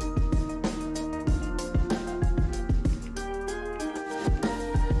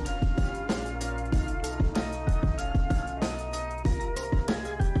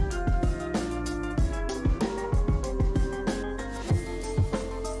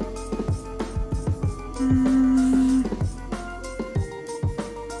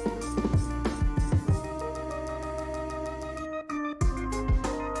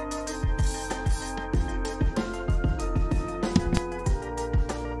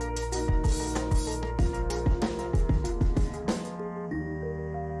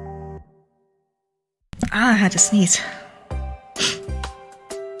 I had to sneeze.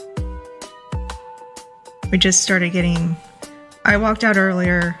 We just started getting... I walked out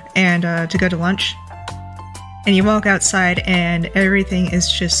earlier and to go to lunch. And you walk outside and everything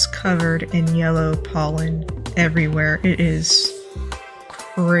is just covered in yellow pollen everywhere. It is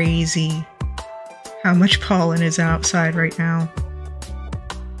crazy how much pollen is outside right now.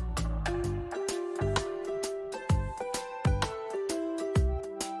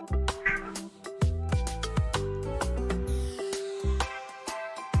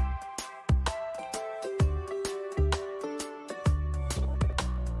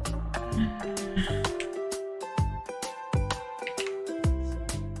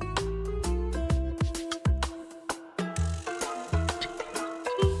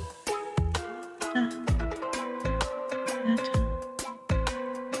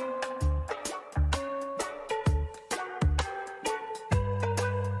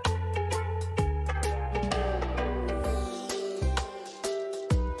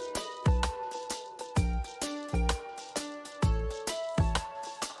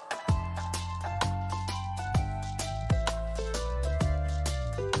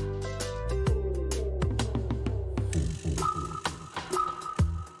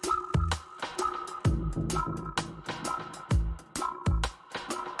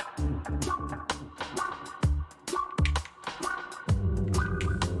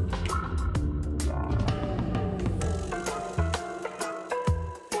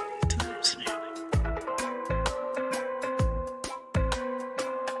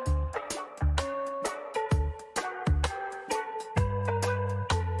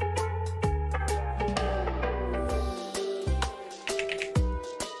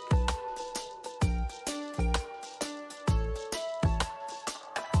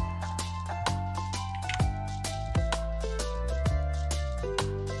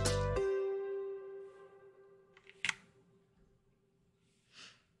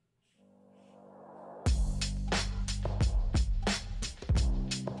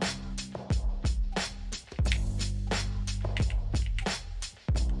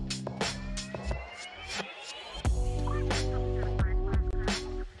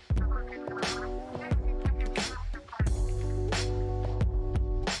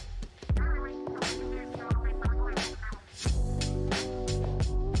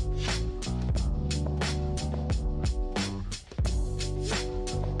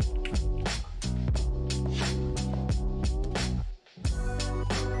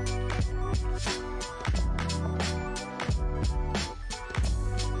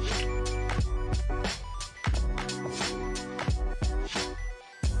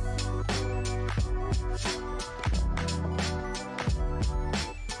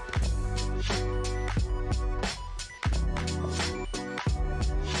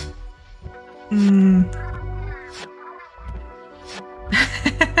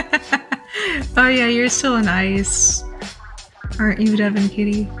 Oh yeah, you're still in ice. Aren't you, Devin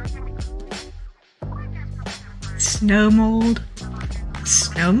Kitty? Snow mold?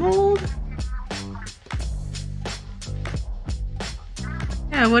 Snow mold?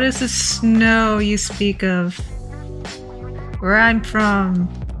 Yeah, what is the snow you speak of? Where I'm from,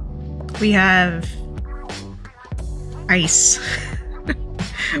 we have ice.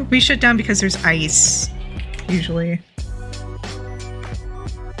 We shut down because there's ice, usually.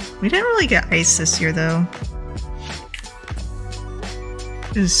 We didn't really get ice this year, though.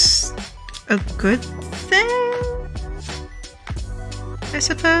 Is a good thing, I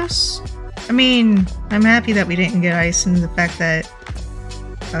suppose. I mean, I'm happy that we didn't get ice, and the fact that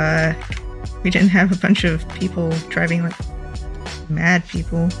we didn't have a bunch of people driving like mad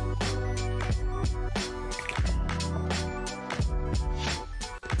people.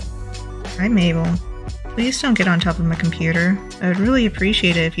 Hi, Mabel. Please don't get on top of my computer. I would really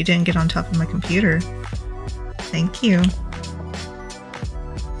appreciate it if you didn't get on top of my computer. Thank you.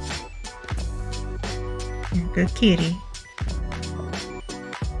 You're a good kitty.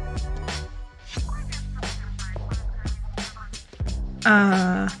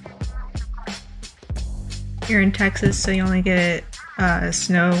 You're in Texas, so you only get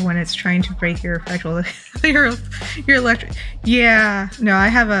snow when it's trying to break your fragile your electric. Yeah, no, I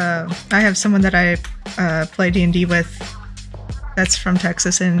have someone that I play D&D with that's from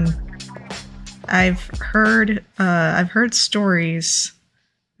Texas, and I've heard stories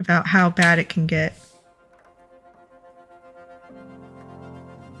about how bad it can get.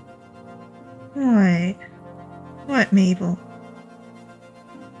 What, Mabel?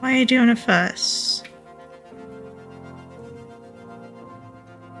 Why are you doing a fuss?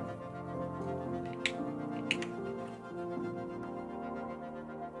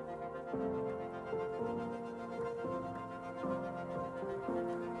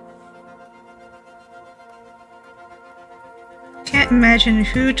 Can't imagine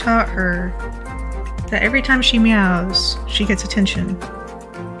who taught her that every time she meows, she gets attention.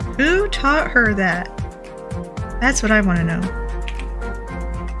 Who taught her that? That's what I want to know.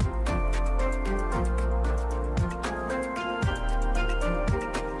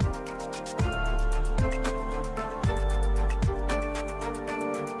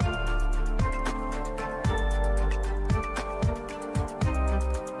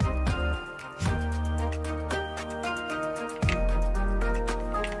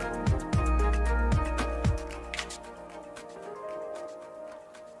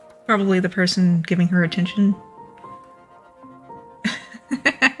 Probably the person giving her attention.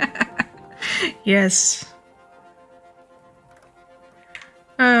 Yes.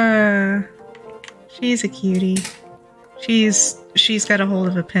 She's a cutie. She's got a hold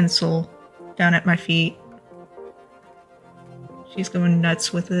of a pencil down at my feet. She's going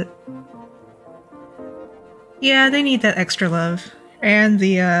nuts with it. Yeah, they need that extra love. And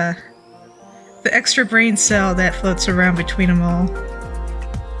the extra brain cell that floats around between them all.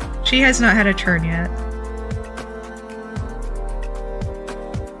 She has not had a turn yet.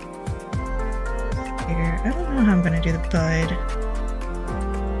 Here, I don't know how I'm gonna do the bud.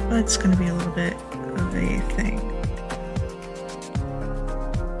 Bud's gonna be a little bit of a thing.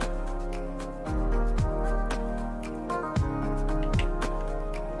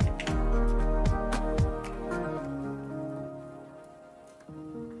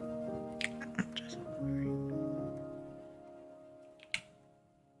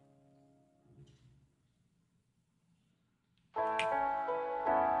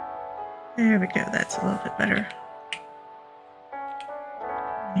 There we go, that's a little bit better.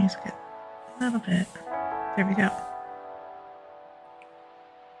 He's good. A little bit. There we go.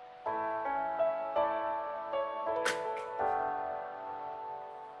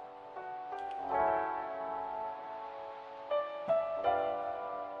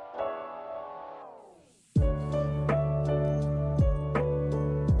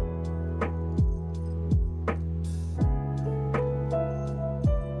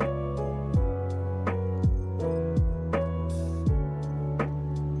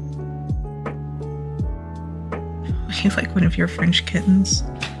 You like one of your French kittens.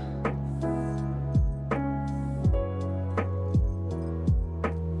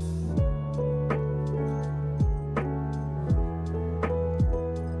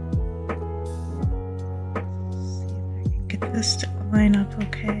 Let's see if I can get this to line up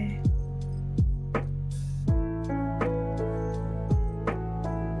okay.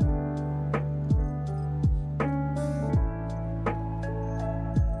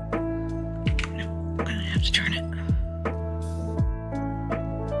 I'm gonna have to turn it.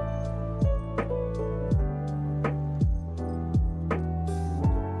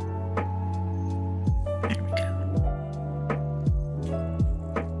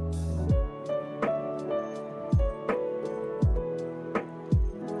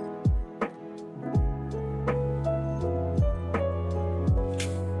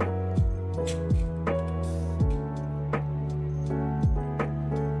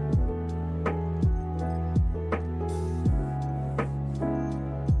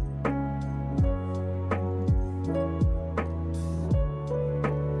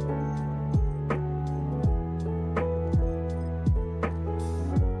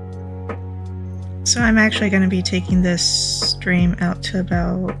 So I'm actually going to be taking this stream out to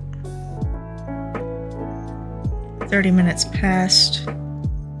about 30 minutes past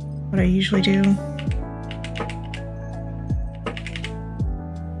what I usually do.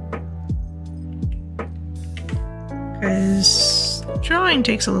 Because drawing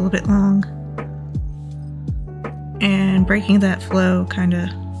takes a little bit long. and breaking that flow kind of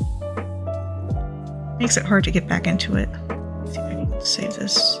makes it hard to get back into it. Let's see if I can save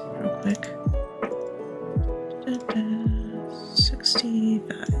this real quick.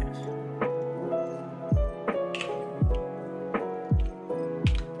 65.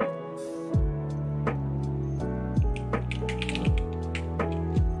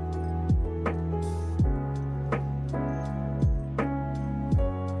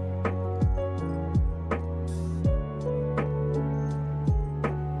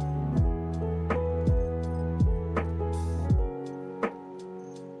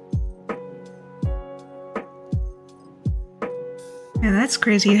 Yeah, that's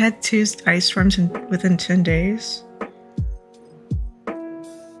crazy. You had 2 ice storms within 10 days.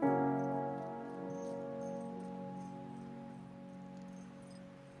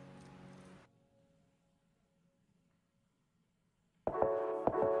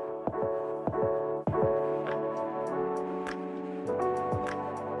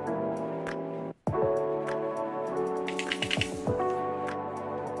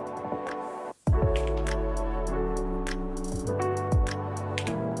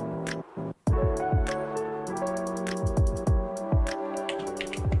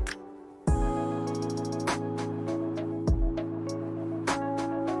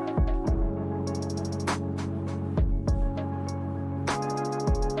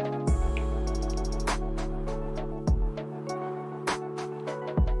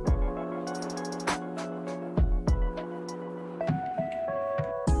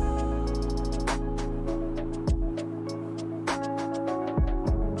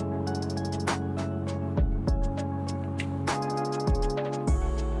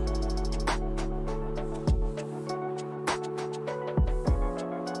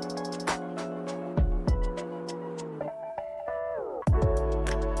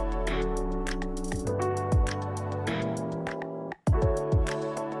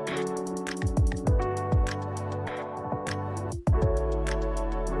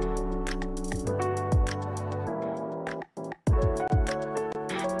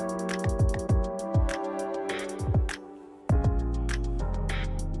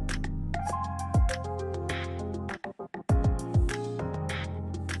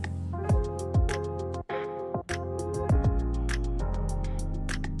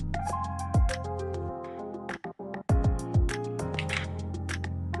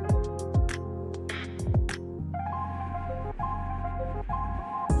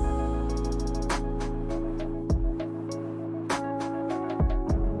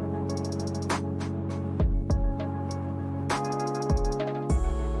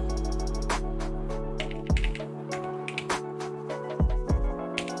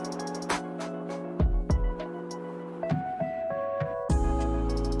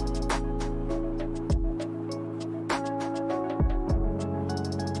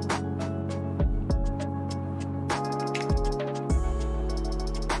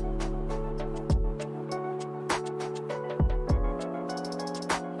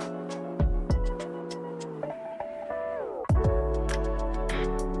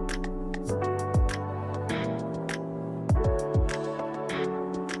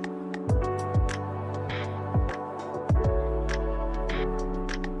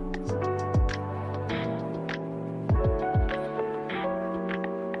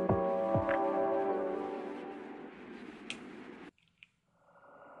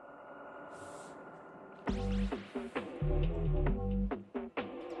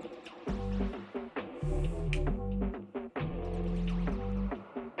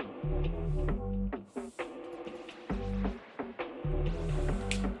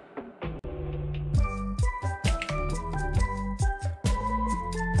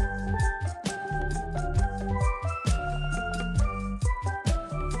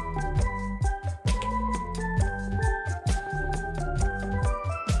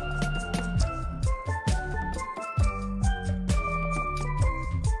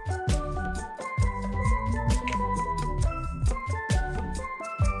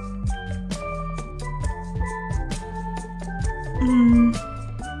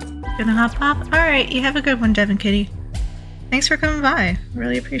 Gonna hop off? Alright, you have a good one, Devin Kitty. Thanks for coming by.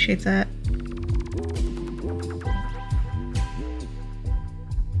 Really appreciate that.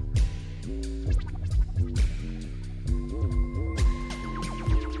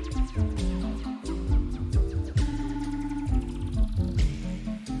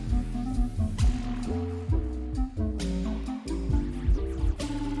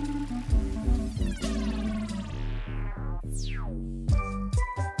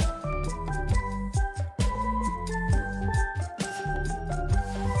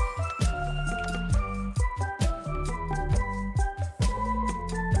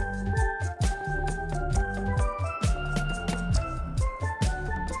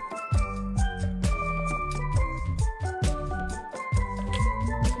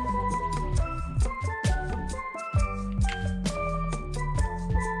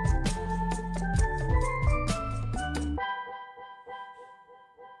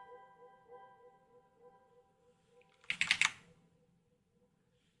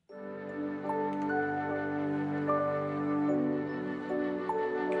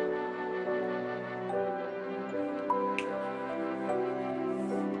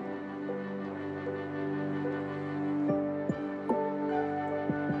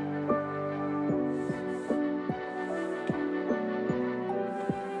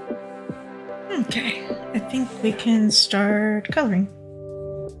 Okay, I think we can start coloring.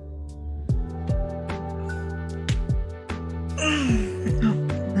 Oh,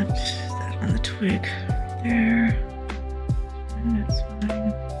 left that on the twig right there. And that's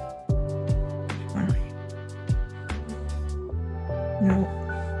fine. Which one are you? No.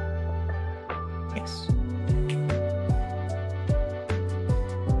 Yes.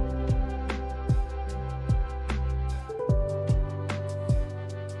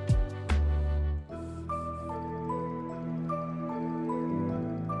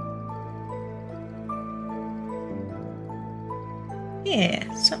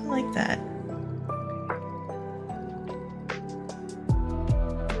 Yeah, something like that.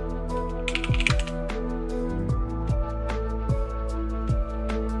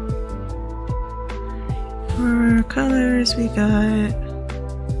 For colors, we got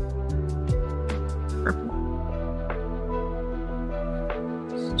purple.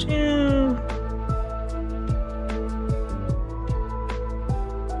 Let's do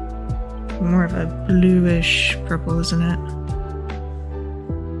more of a bluish purple, isn't it?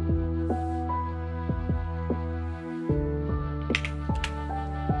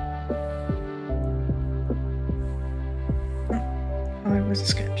 Color was a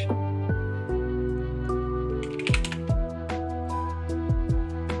sketch.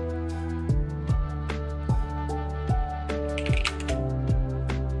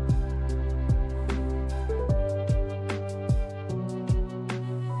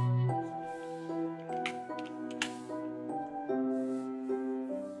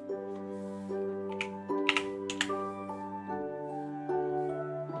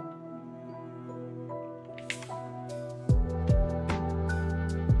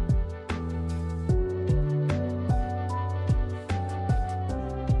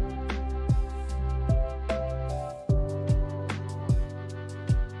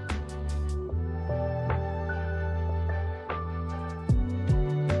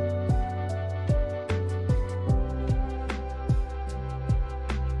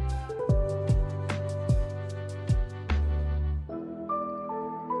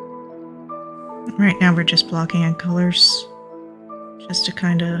 Right now we're just blocking in colors just to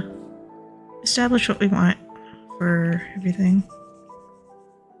kind of establish what we want for everything.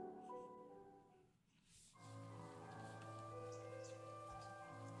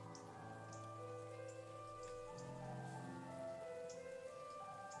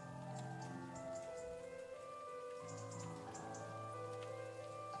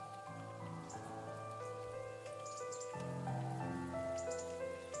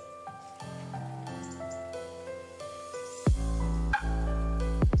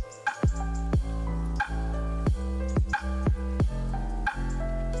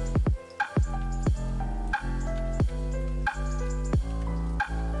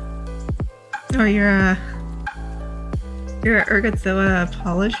 Oh, you're an Urgathoa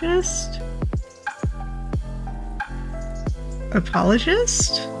apologist?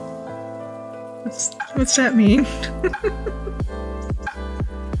 Apologist? What's that mean?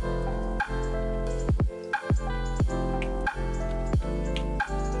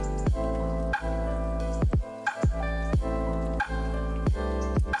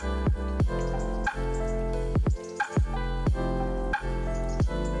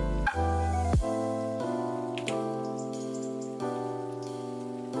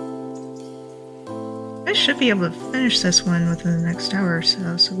 I should be able to finish this one within the next hour or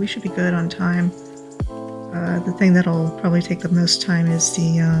so, so we should be good on time. The thing that'll probably take the most time is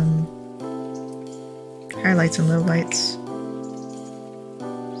the highlights and lowlights.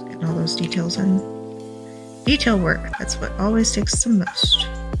 Just getting all those details in. Detail work, that's what always takes the most.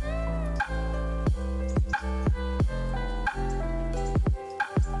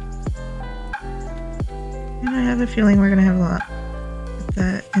 And I have a feeling we're gonna have a lot of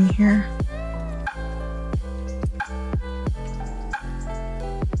that in here.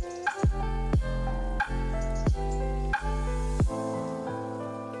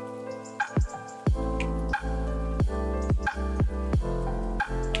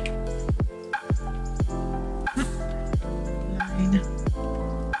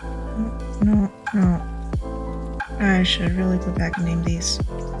 No. I should really go back and name these.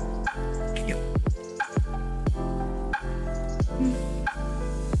 Yep.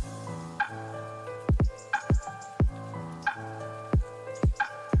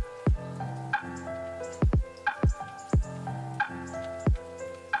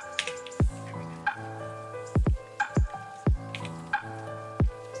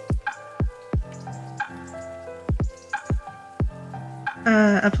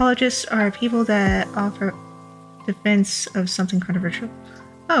 Apologists are people that offer defense of something controversial.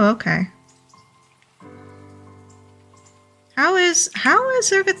 Oh, okay. How is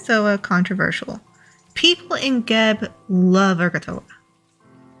Urgathoa controversial? People in Geb love Urgathoa.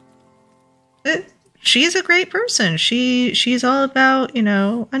 She's a great person. She's all about, you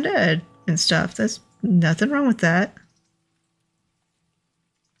know, undead and stuff. There's nothing wrong with that.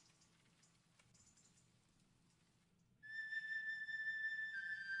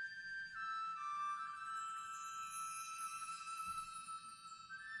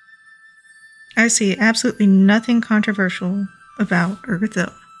 I see absolutely nothing controversial about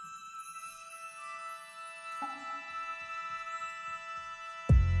Urgathoa.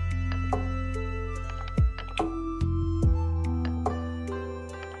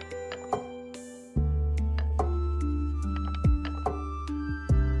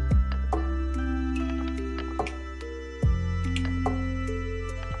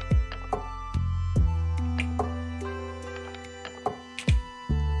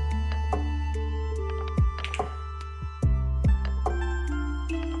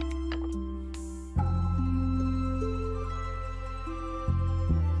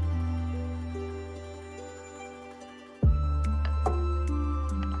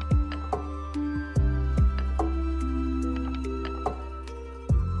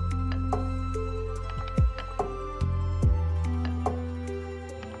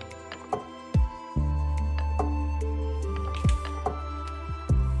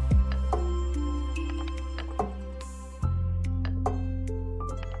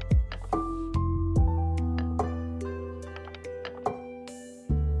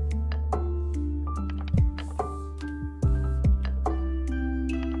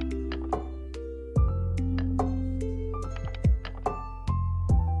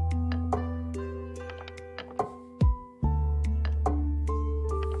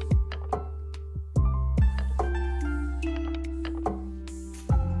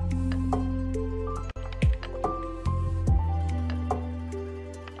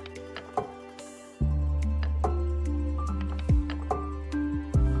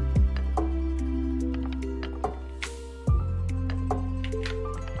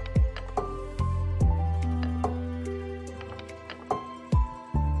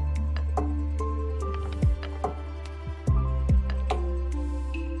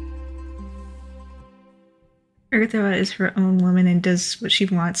 Urgathoa is her own woman and does what she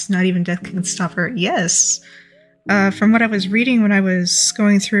wants. Not even death can stop her. Yes. From what I was reading when I was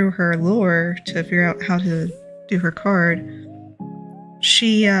going through her lore to figure out how to do her card,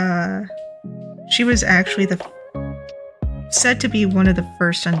 she was actually said to be one of the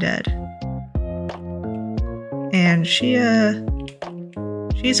first undead. And she's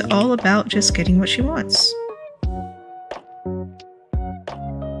all about just getting what she wants.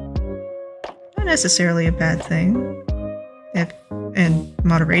 Not necessarily a bad thing, if in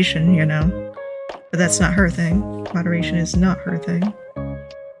moderation, you know. But that's not her thing. Moderation is not her thing.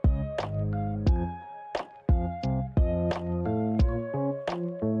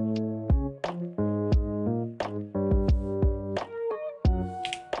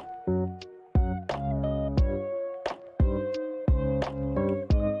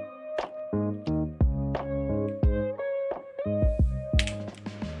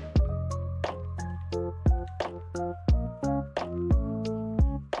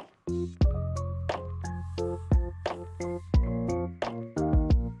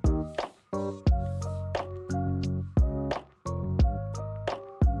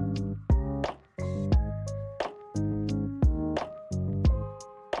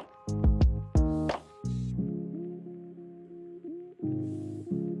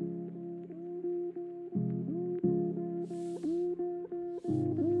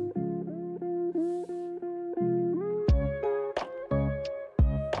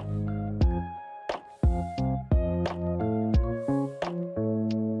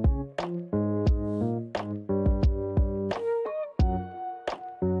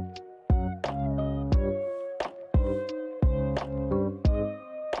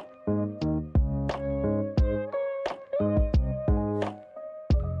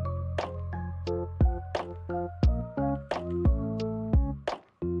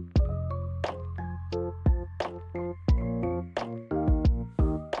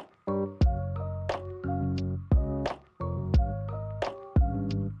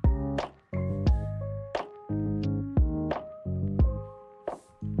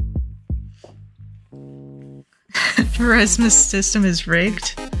 Pharasma's system is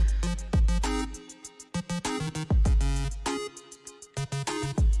rigged.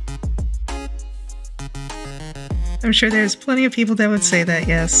 I'm sure there's plenty of people that would say that,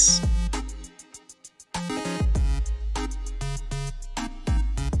 yes.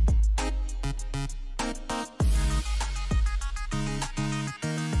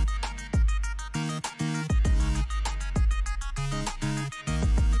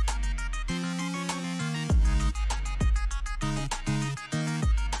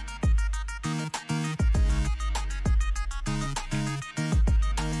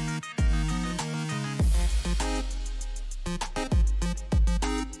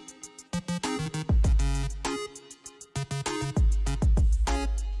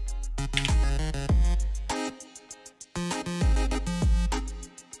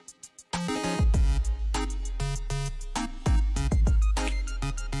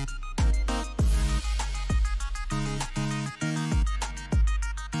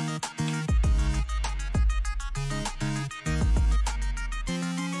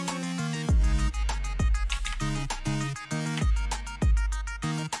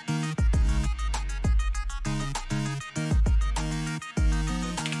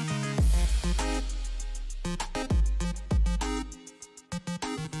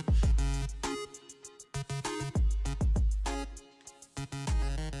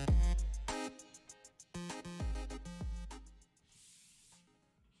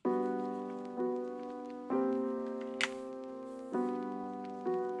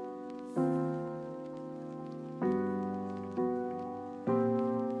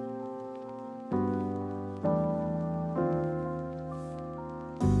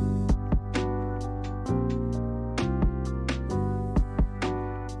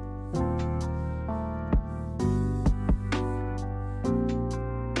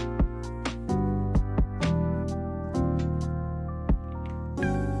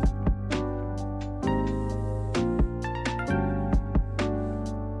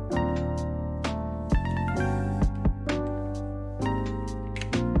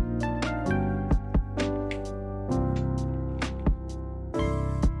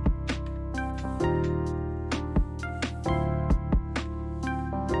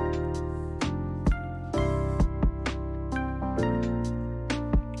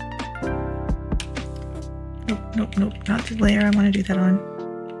 Nope, nope, not the layer I want to do that on.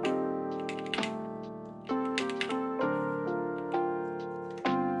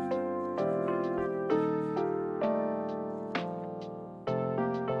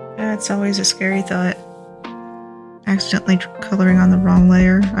 That's always a scary thought. Accidentally coloring on the wrong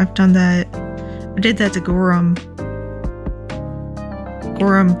layer. I've done that. I did that to Gorum.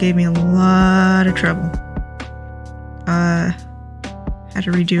 Gorum gave me a lot of trouble. Had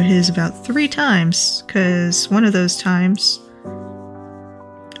to redo his about 3 times, because one of those times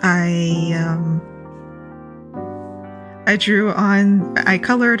I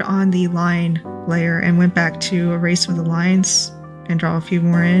colored on the line layer and went back to erase some of the lines and draw a few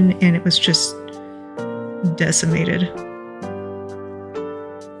more in, and it was just decimated.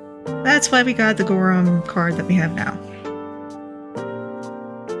 That's why we got the Gorum card that we have now.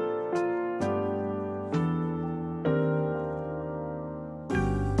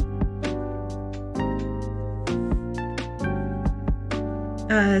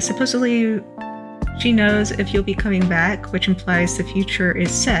 Supposedly, she knows if you'll be coming back, which implies the future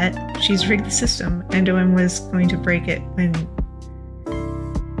is set. She's rigged the system. Endoin was going to break it when...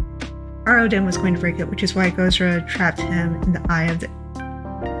 Arodin was going to break it, which is why Gozra trapped him in the eye of the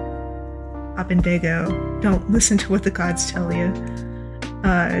Abendego. Don't listen to what the gods tell you.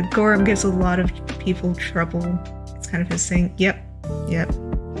 Gorum gives a lot of people trouble. It's kind of his thing. Yep.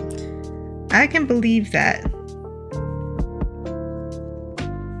 I can believe that.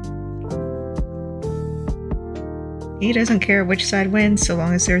 He doesn't care which side wins so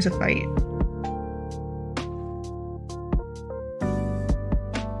long as there's a fight.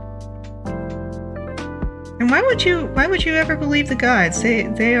 And why would you ever believe the gods?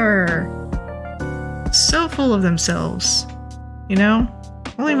 They are so full of themselves, you know?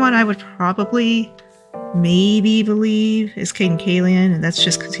 Only one I would probably maybe believe is Caden Kalian, and that's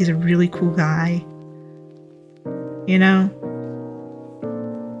just because he's a really cool guy. You know?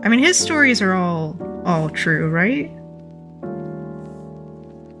 I mean, his stories are all true, right?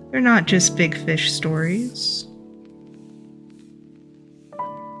 They're not just big fish stories.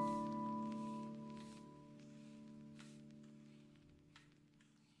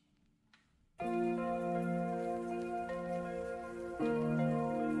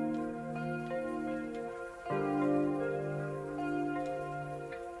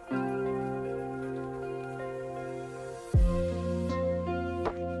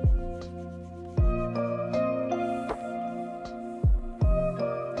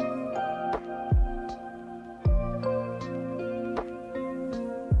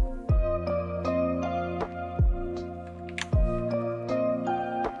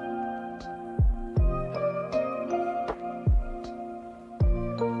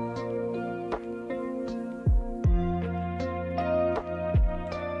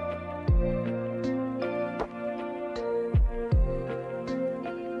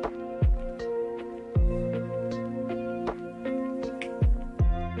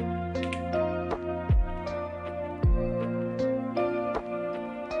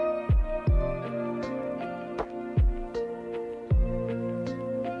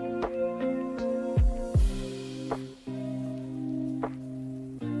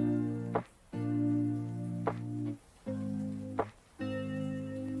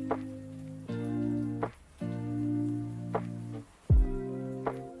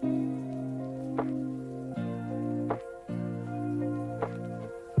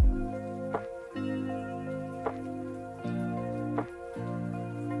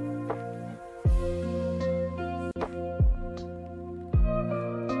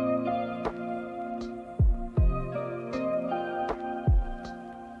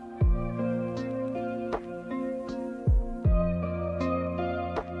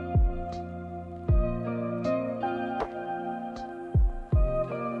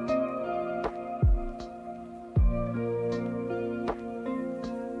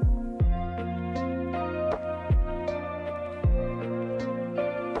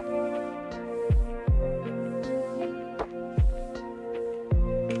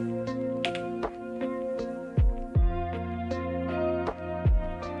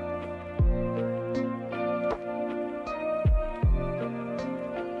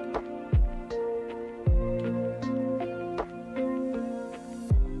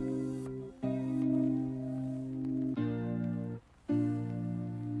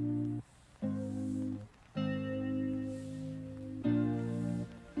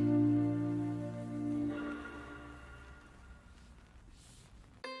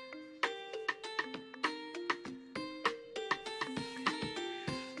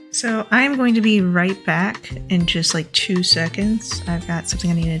 So I'm going to be right back in just like 2 seconds. I've got something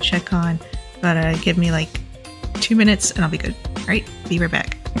I need to check on, but give me like 2 minutes and I'll be good. All right, be right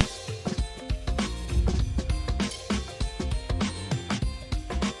back.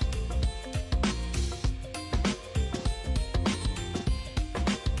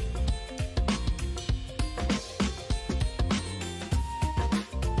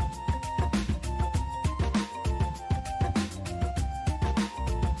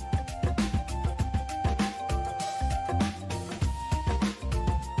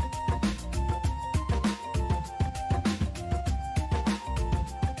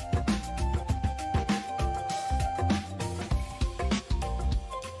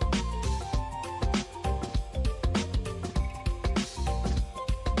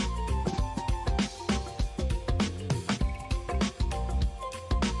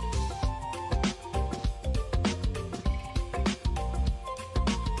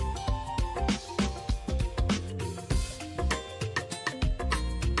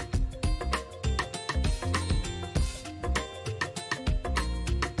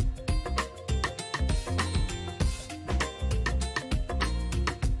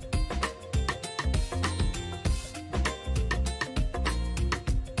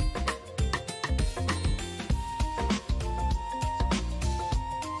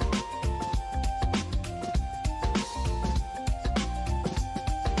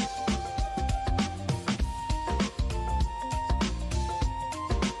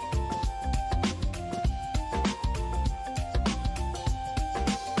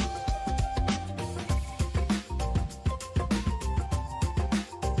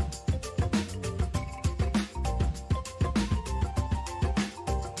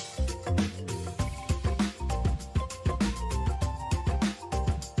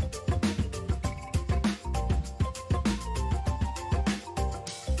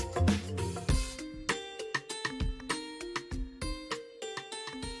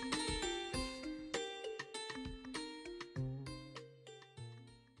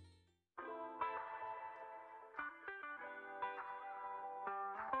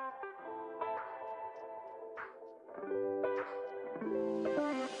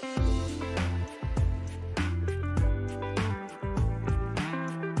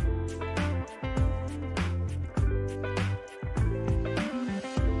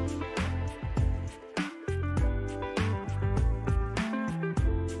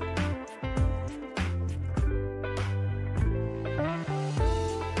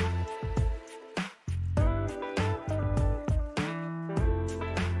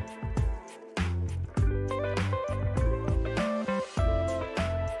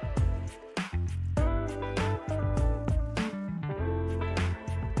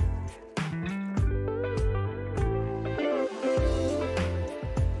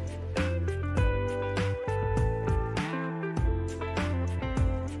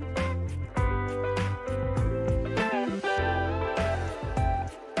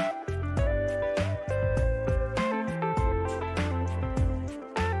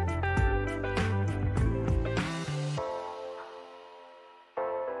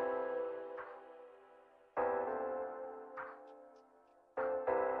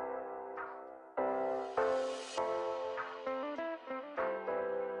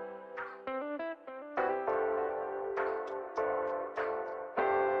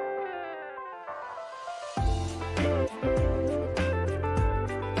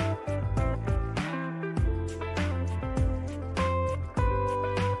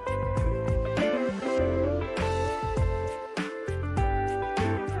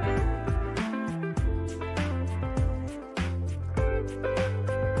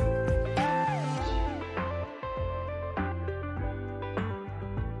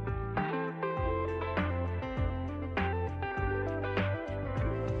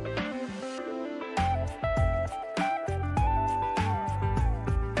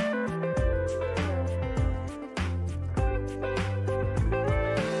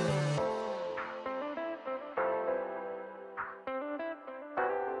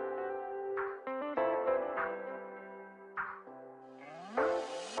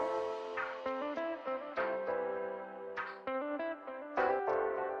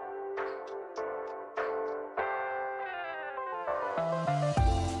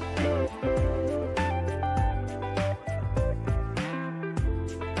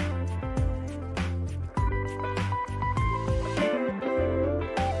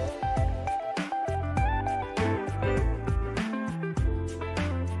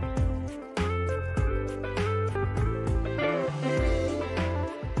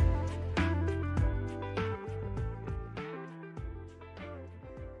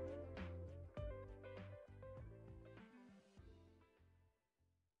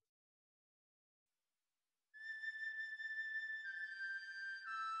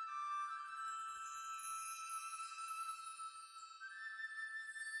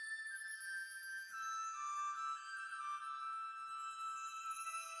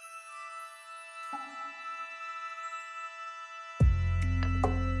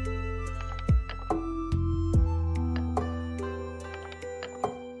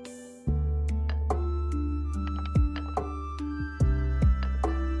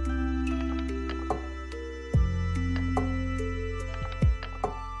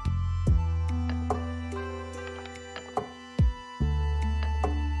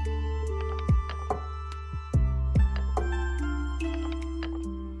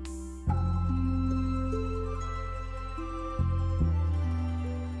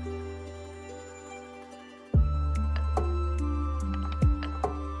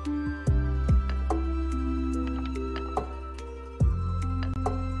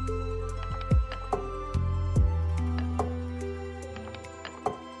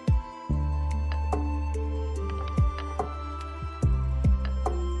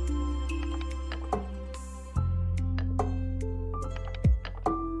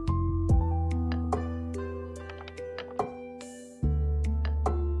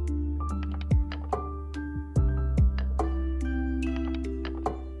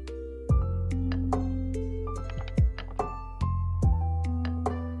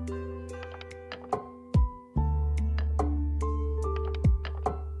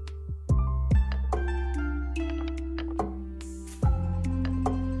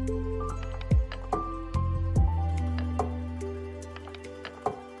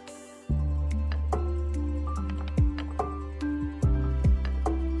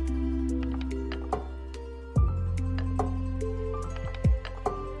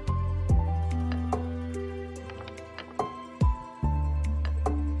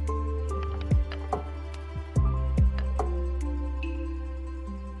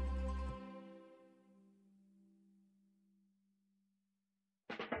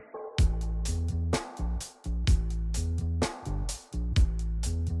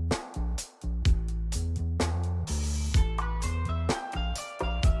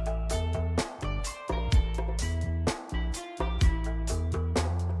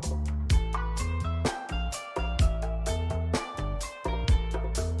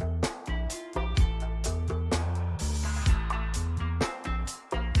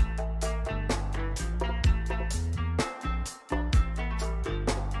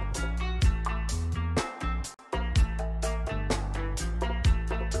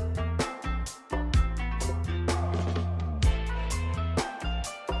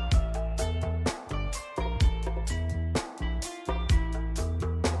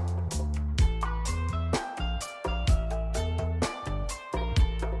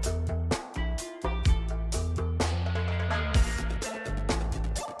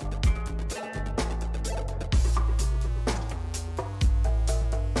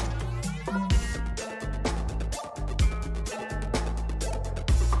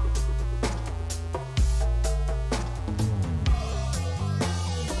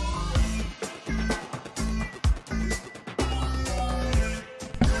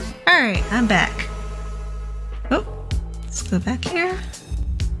 Alright, I'm back. Oh, let's go back here.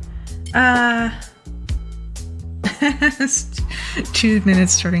 It's 2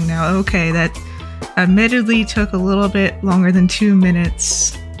 minutes starting now. Okay, that admittedly took a little bit longer than 2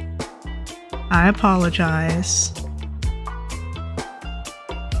 minutes. I apologize.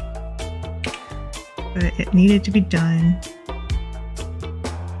 But it needed to be done.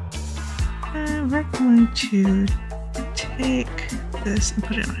 We're going to take this and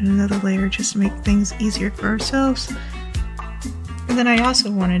put it on another layer just to make things easier for ourselves. And then I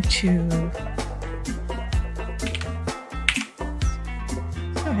also wanted to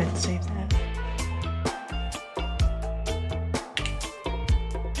go ahead and save that.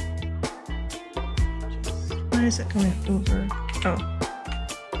 Why is it going over? Oh.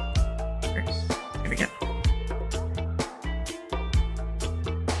 There we go.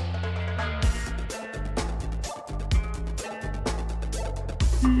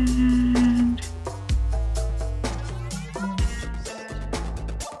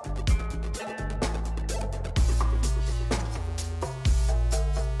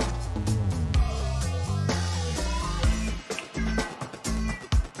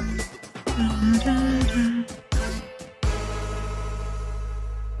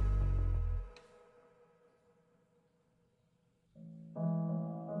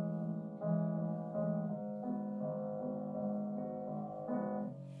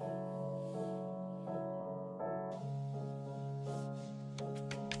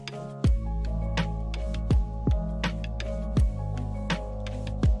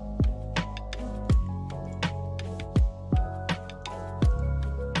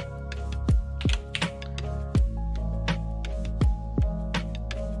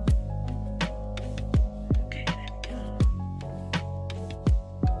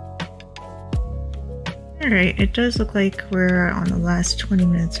 And alright, it does look like we're on the last 20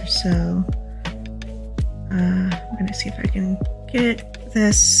 minutes or so. I'm gonna see if I can get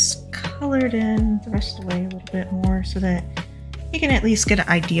this colored in the rest of the way a little bit more so that you can at least get an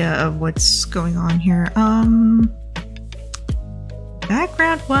idea of what's going on here.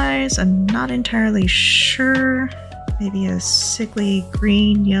 Background wise, I'm not entirely sure. Maybe a sickly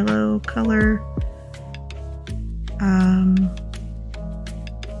green, yellow color.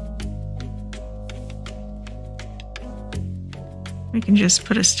 We can just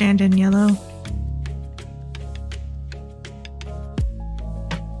put a stand-in yellow.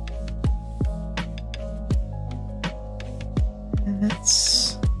 And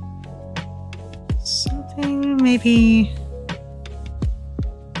that's something maybe.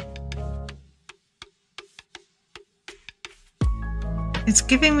 It's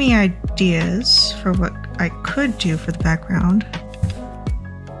giving me ideas for what I could do for the background.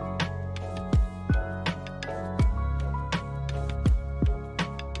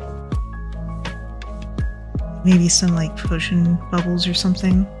 Maybe some like potion bubbles or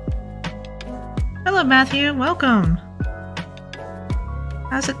something. Hello Matthew, welcome!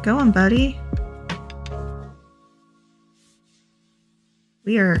 How's it going, buddy?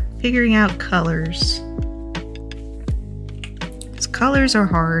 We are figuring out colors. Because colors are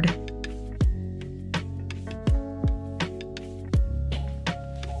hard.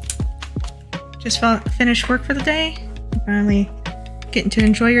 Just finished work for the day? Finally getting to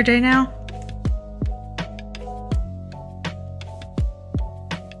enjoy your day now?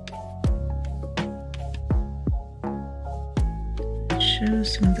 Show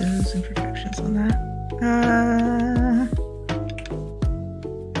some of those imperfections on that.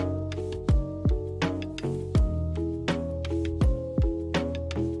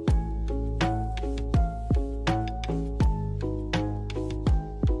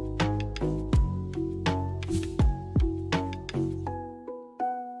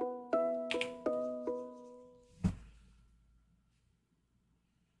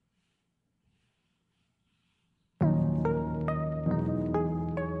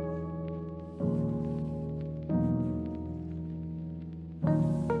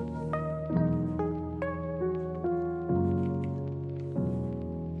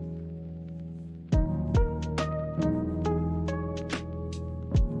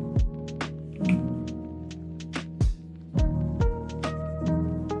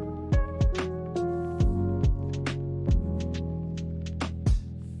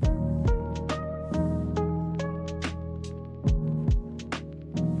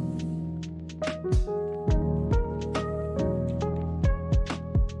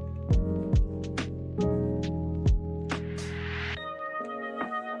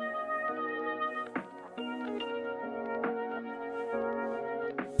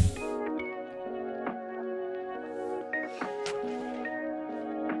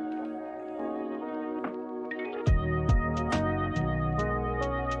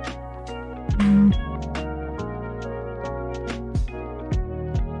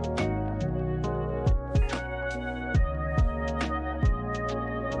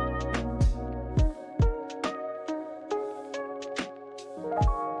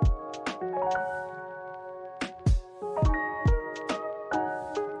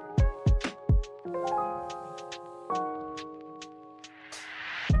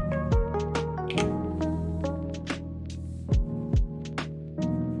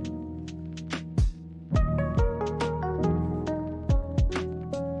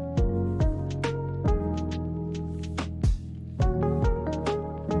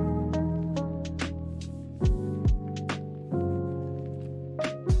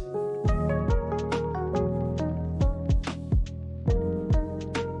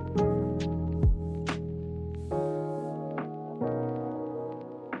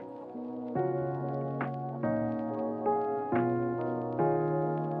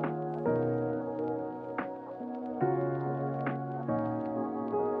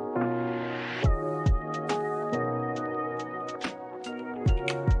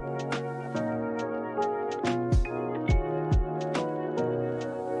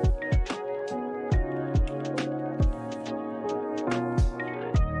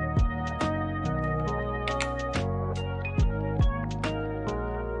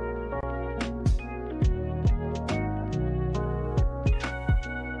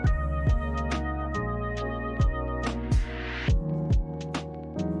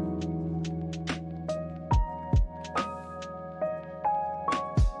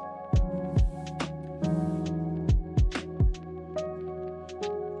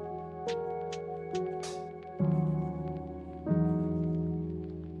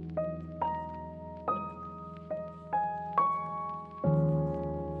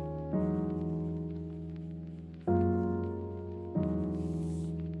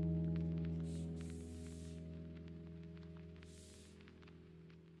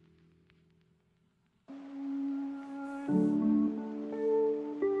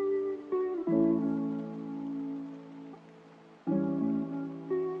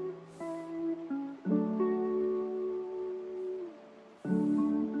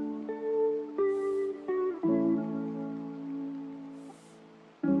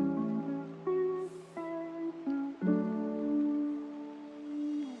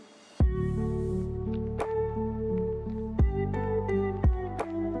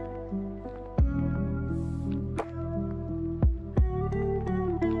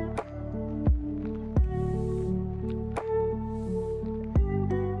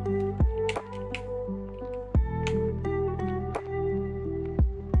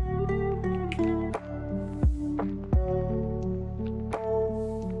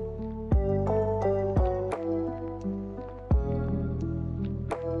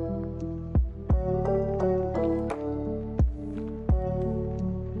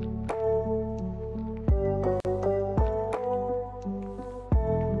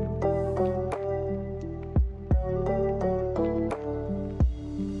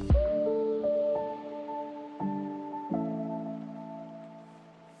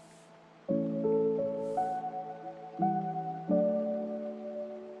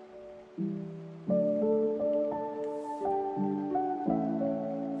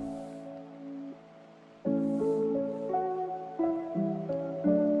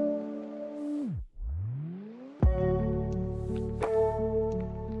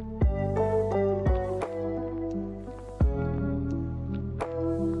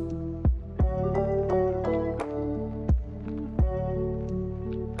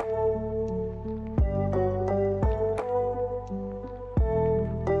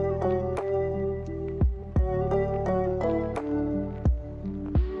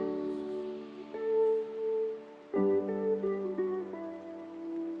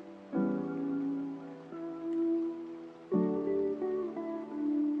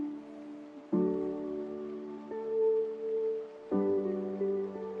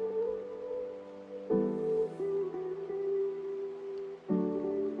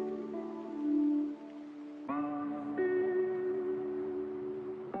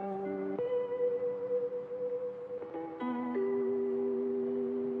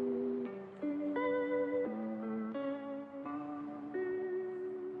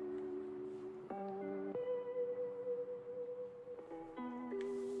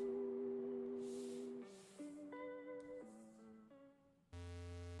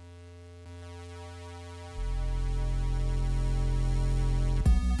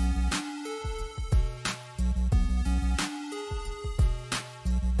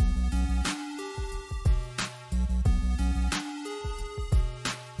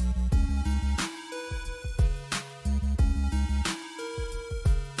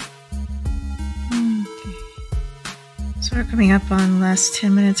 So we're coming up on the last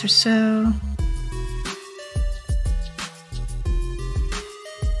 10 minutes or so.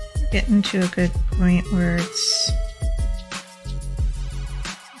 We're getting to a good point where it's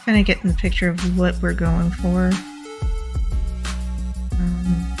kind of getting the picture of what we're going for.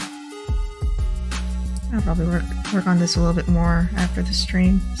 I'll probably work on this a little bit more after the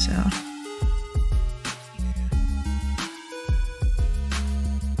stream, so.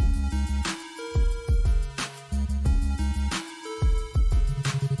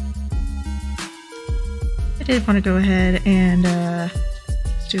 I did want to go ahead and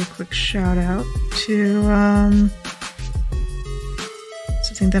do a quick shout out to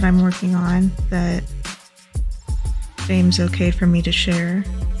something that I'm working on that James okayed for me to share.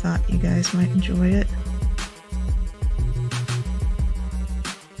 Thought you guys might enjoy it.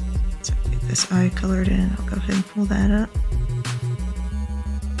 So get this eye colored in. I'll go ahead and pull that up.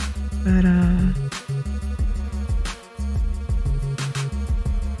 But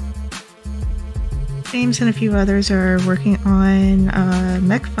James and a few others are working on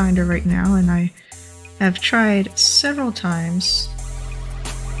Pathfinder right now, and I have tried several times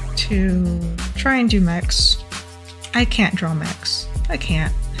to try and do mechs. I can't draw mechs. I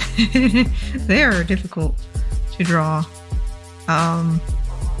can't. They are difficult to draw. At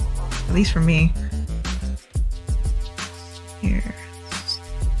least for me. Here. Let's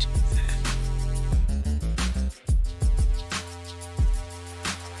do that.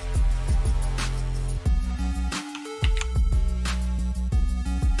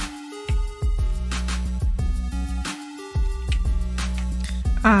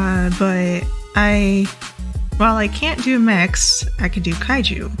 But while I can't do mechs, I could do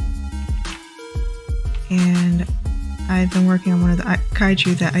kaiju. And I've been working on one of the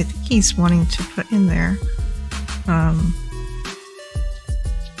kaiju that I think he's wanting to put in there. There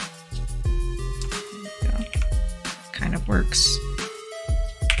we go. Kind of works.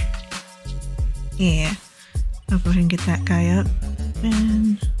 Yeah. I'll go ahead and get that guy up.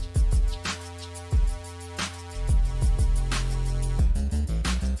 And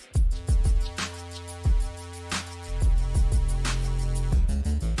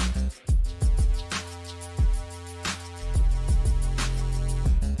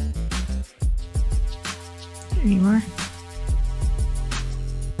there you are.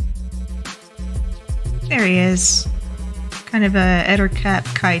 There he is. Kind of a Eder Cap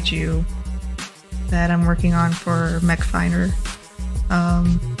kaiju that I'm working on for Pathfinder.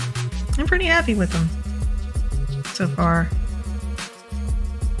 I'm pretty happy with him so far.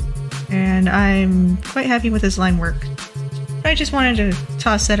 And I'm quite happy with his line work. But I just wanted to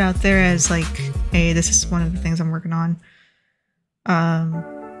toss that out there as like, hey, this is one of the things I'm working on.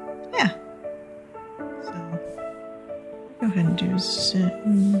 Yeah. So go ahead and do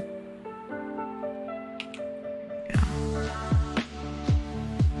some.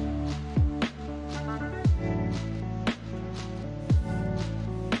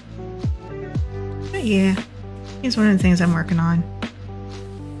 But yeah, here's one of the things I'm working on.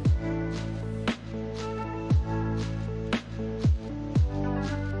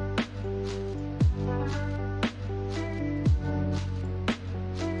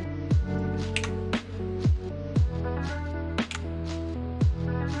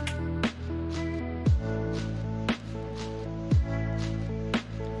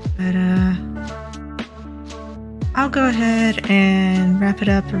 But I'll go ahead and wrap it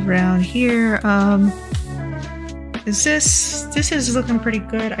up around here. This is looking pretty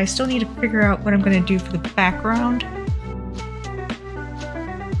good. I still need to figure out what I'm going to do for the background.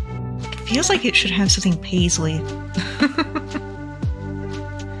 It feels like it should have something paisley.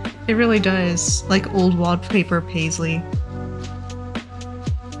 It really does, like old wallpaper paisley.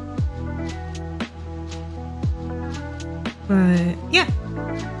 But yeah,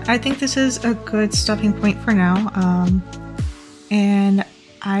 I think this is a good stopping point for now. And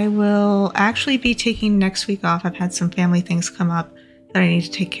I will actually be taking next week off. I've had some family things come up that I need to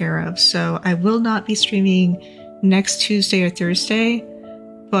take care of. So I will not be streaming next Tuesday or Thursday,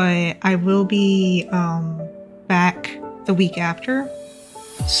 but I will be back the week after.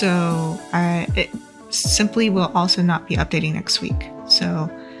 So it simply will also not be updating next week. So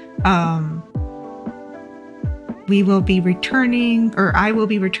we will be returning, or I will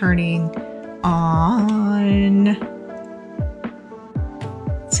be returning on,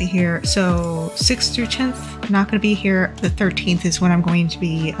 let's see here, so 6th through 10th, not going to be here. The 13th is when I'm going to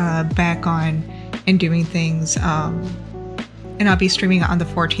be back on and doing things, and I'll be streaming on the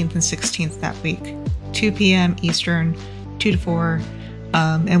 14th and 16th that week, 2 p.m. Eastern, 2 to 4,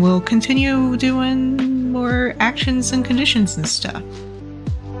 and we'll continue doing more actions and conditions and stuff.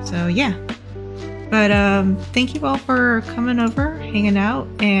 So yeah. But thank you all for coming over, hanging out,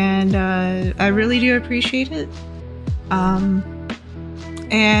 and I really do appreciate it. And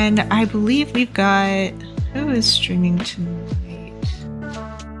I believe we've got... Who is streaming tonight?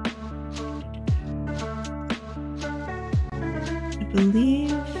 I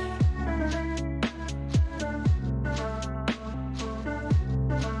believe...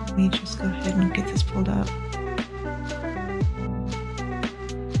 Let me just go ahead and get this pulled up.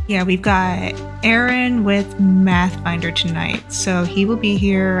 Yeah, we've got Aaron with Pathfinder tonight. So he will be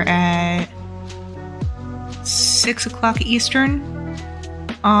here at 6 o'clock Eastern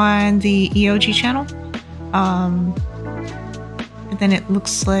on the EOG channel. And then it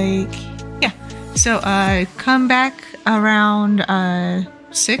looks like, yeah. So come back around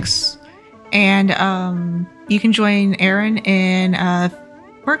 6 and you can join Aaron in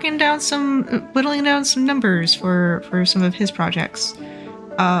whittling down some numbers for some of his projects.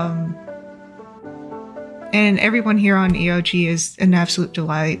 And everyone here on EOG is an absolute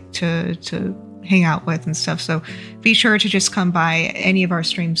delight to hang out with and stuff. So be sure to just come by any of our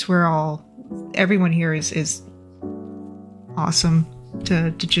streams. Everyone here is awesome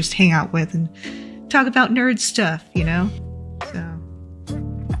to just hang out with and talk about nerd stuff, you know? So,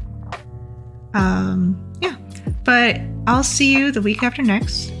 yeah. But I'll see you the week after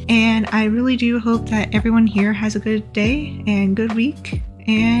next. And I really do hope that everyone here has a good day and good week.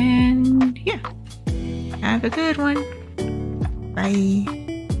 And yeah, have a good one. Bye.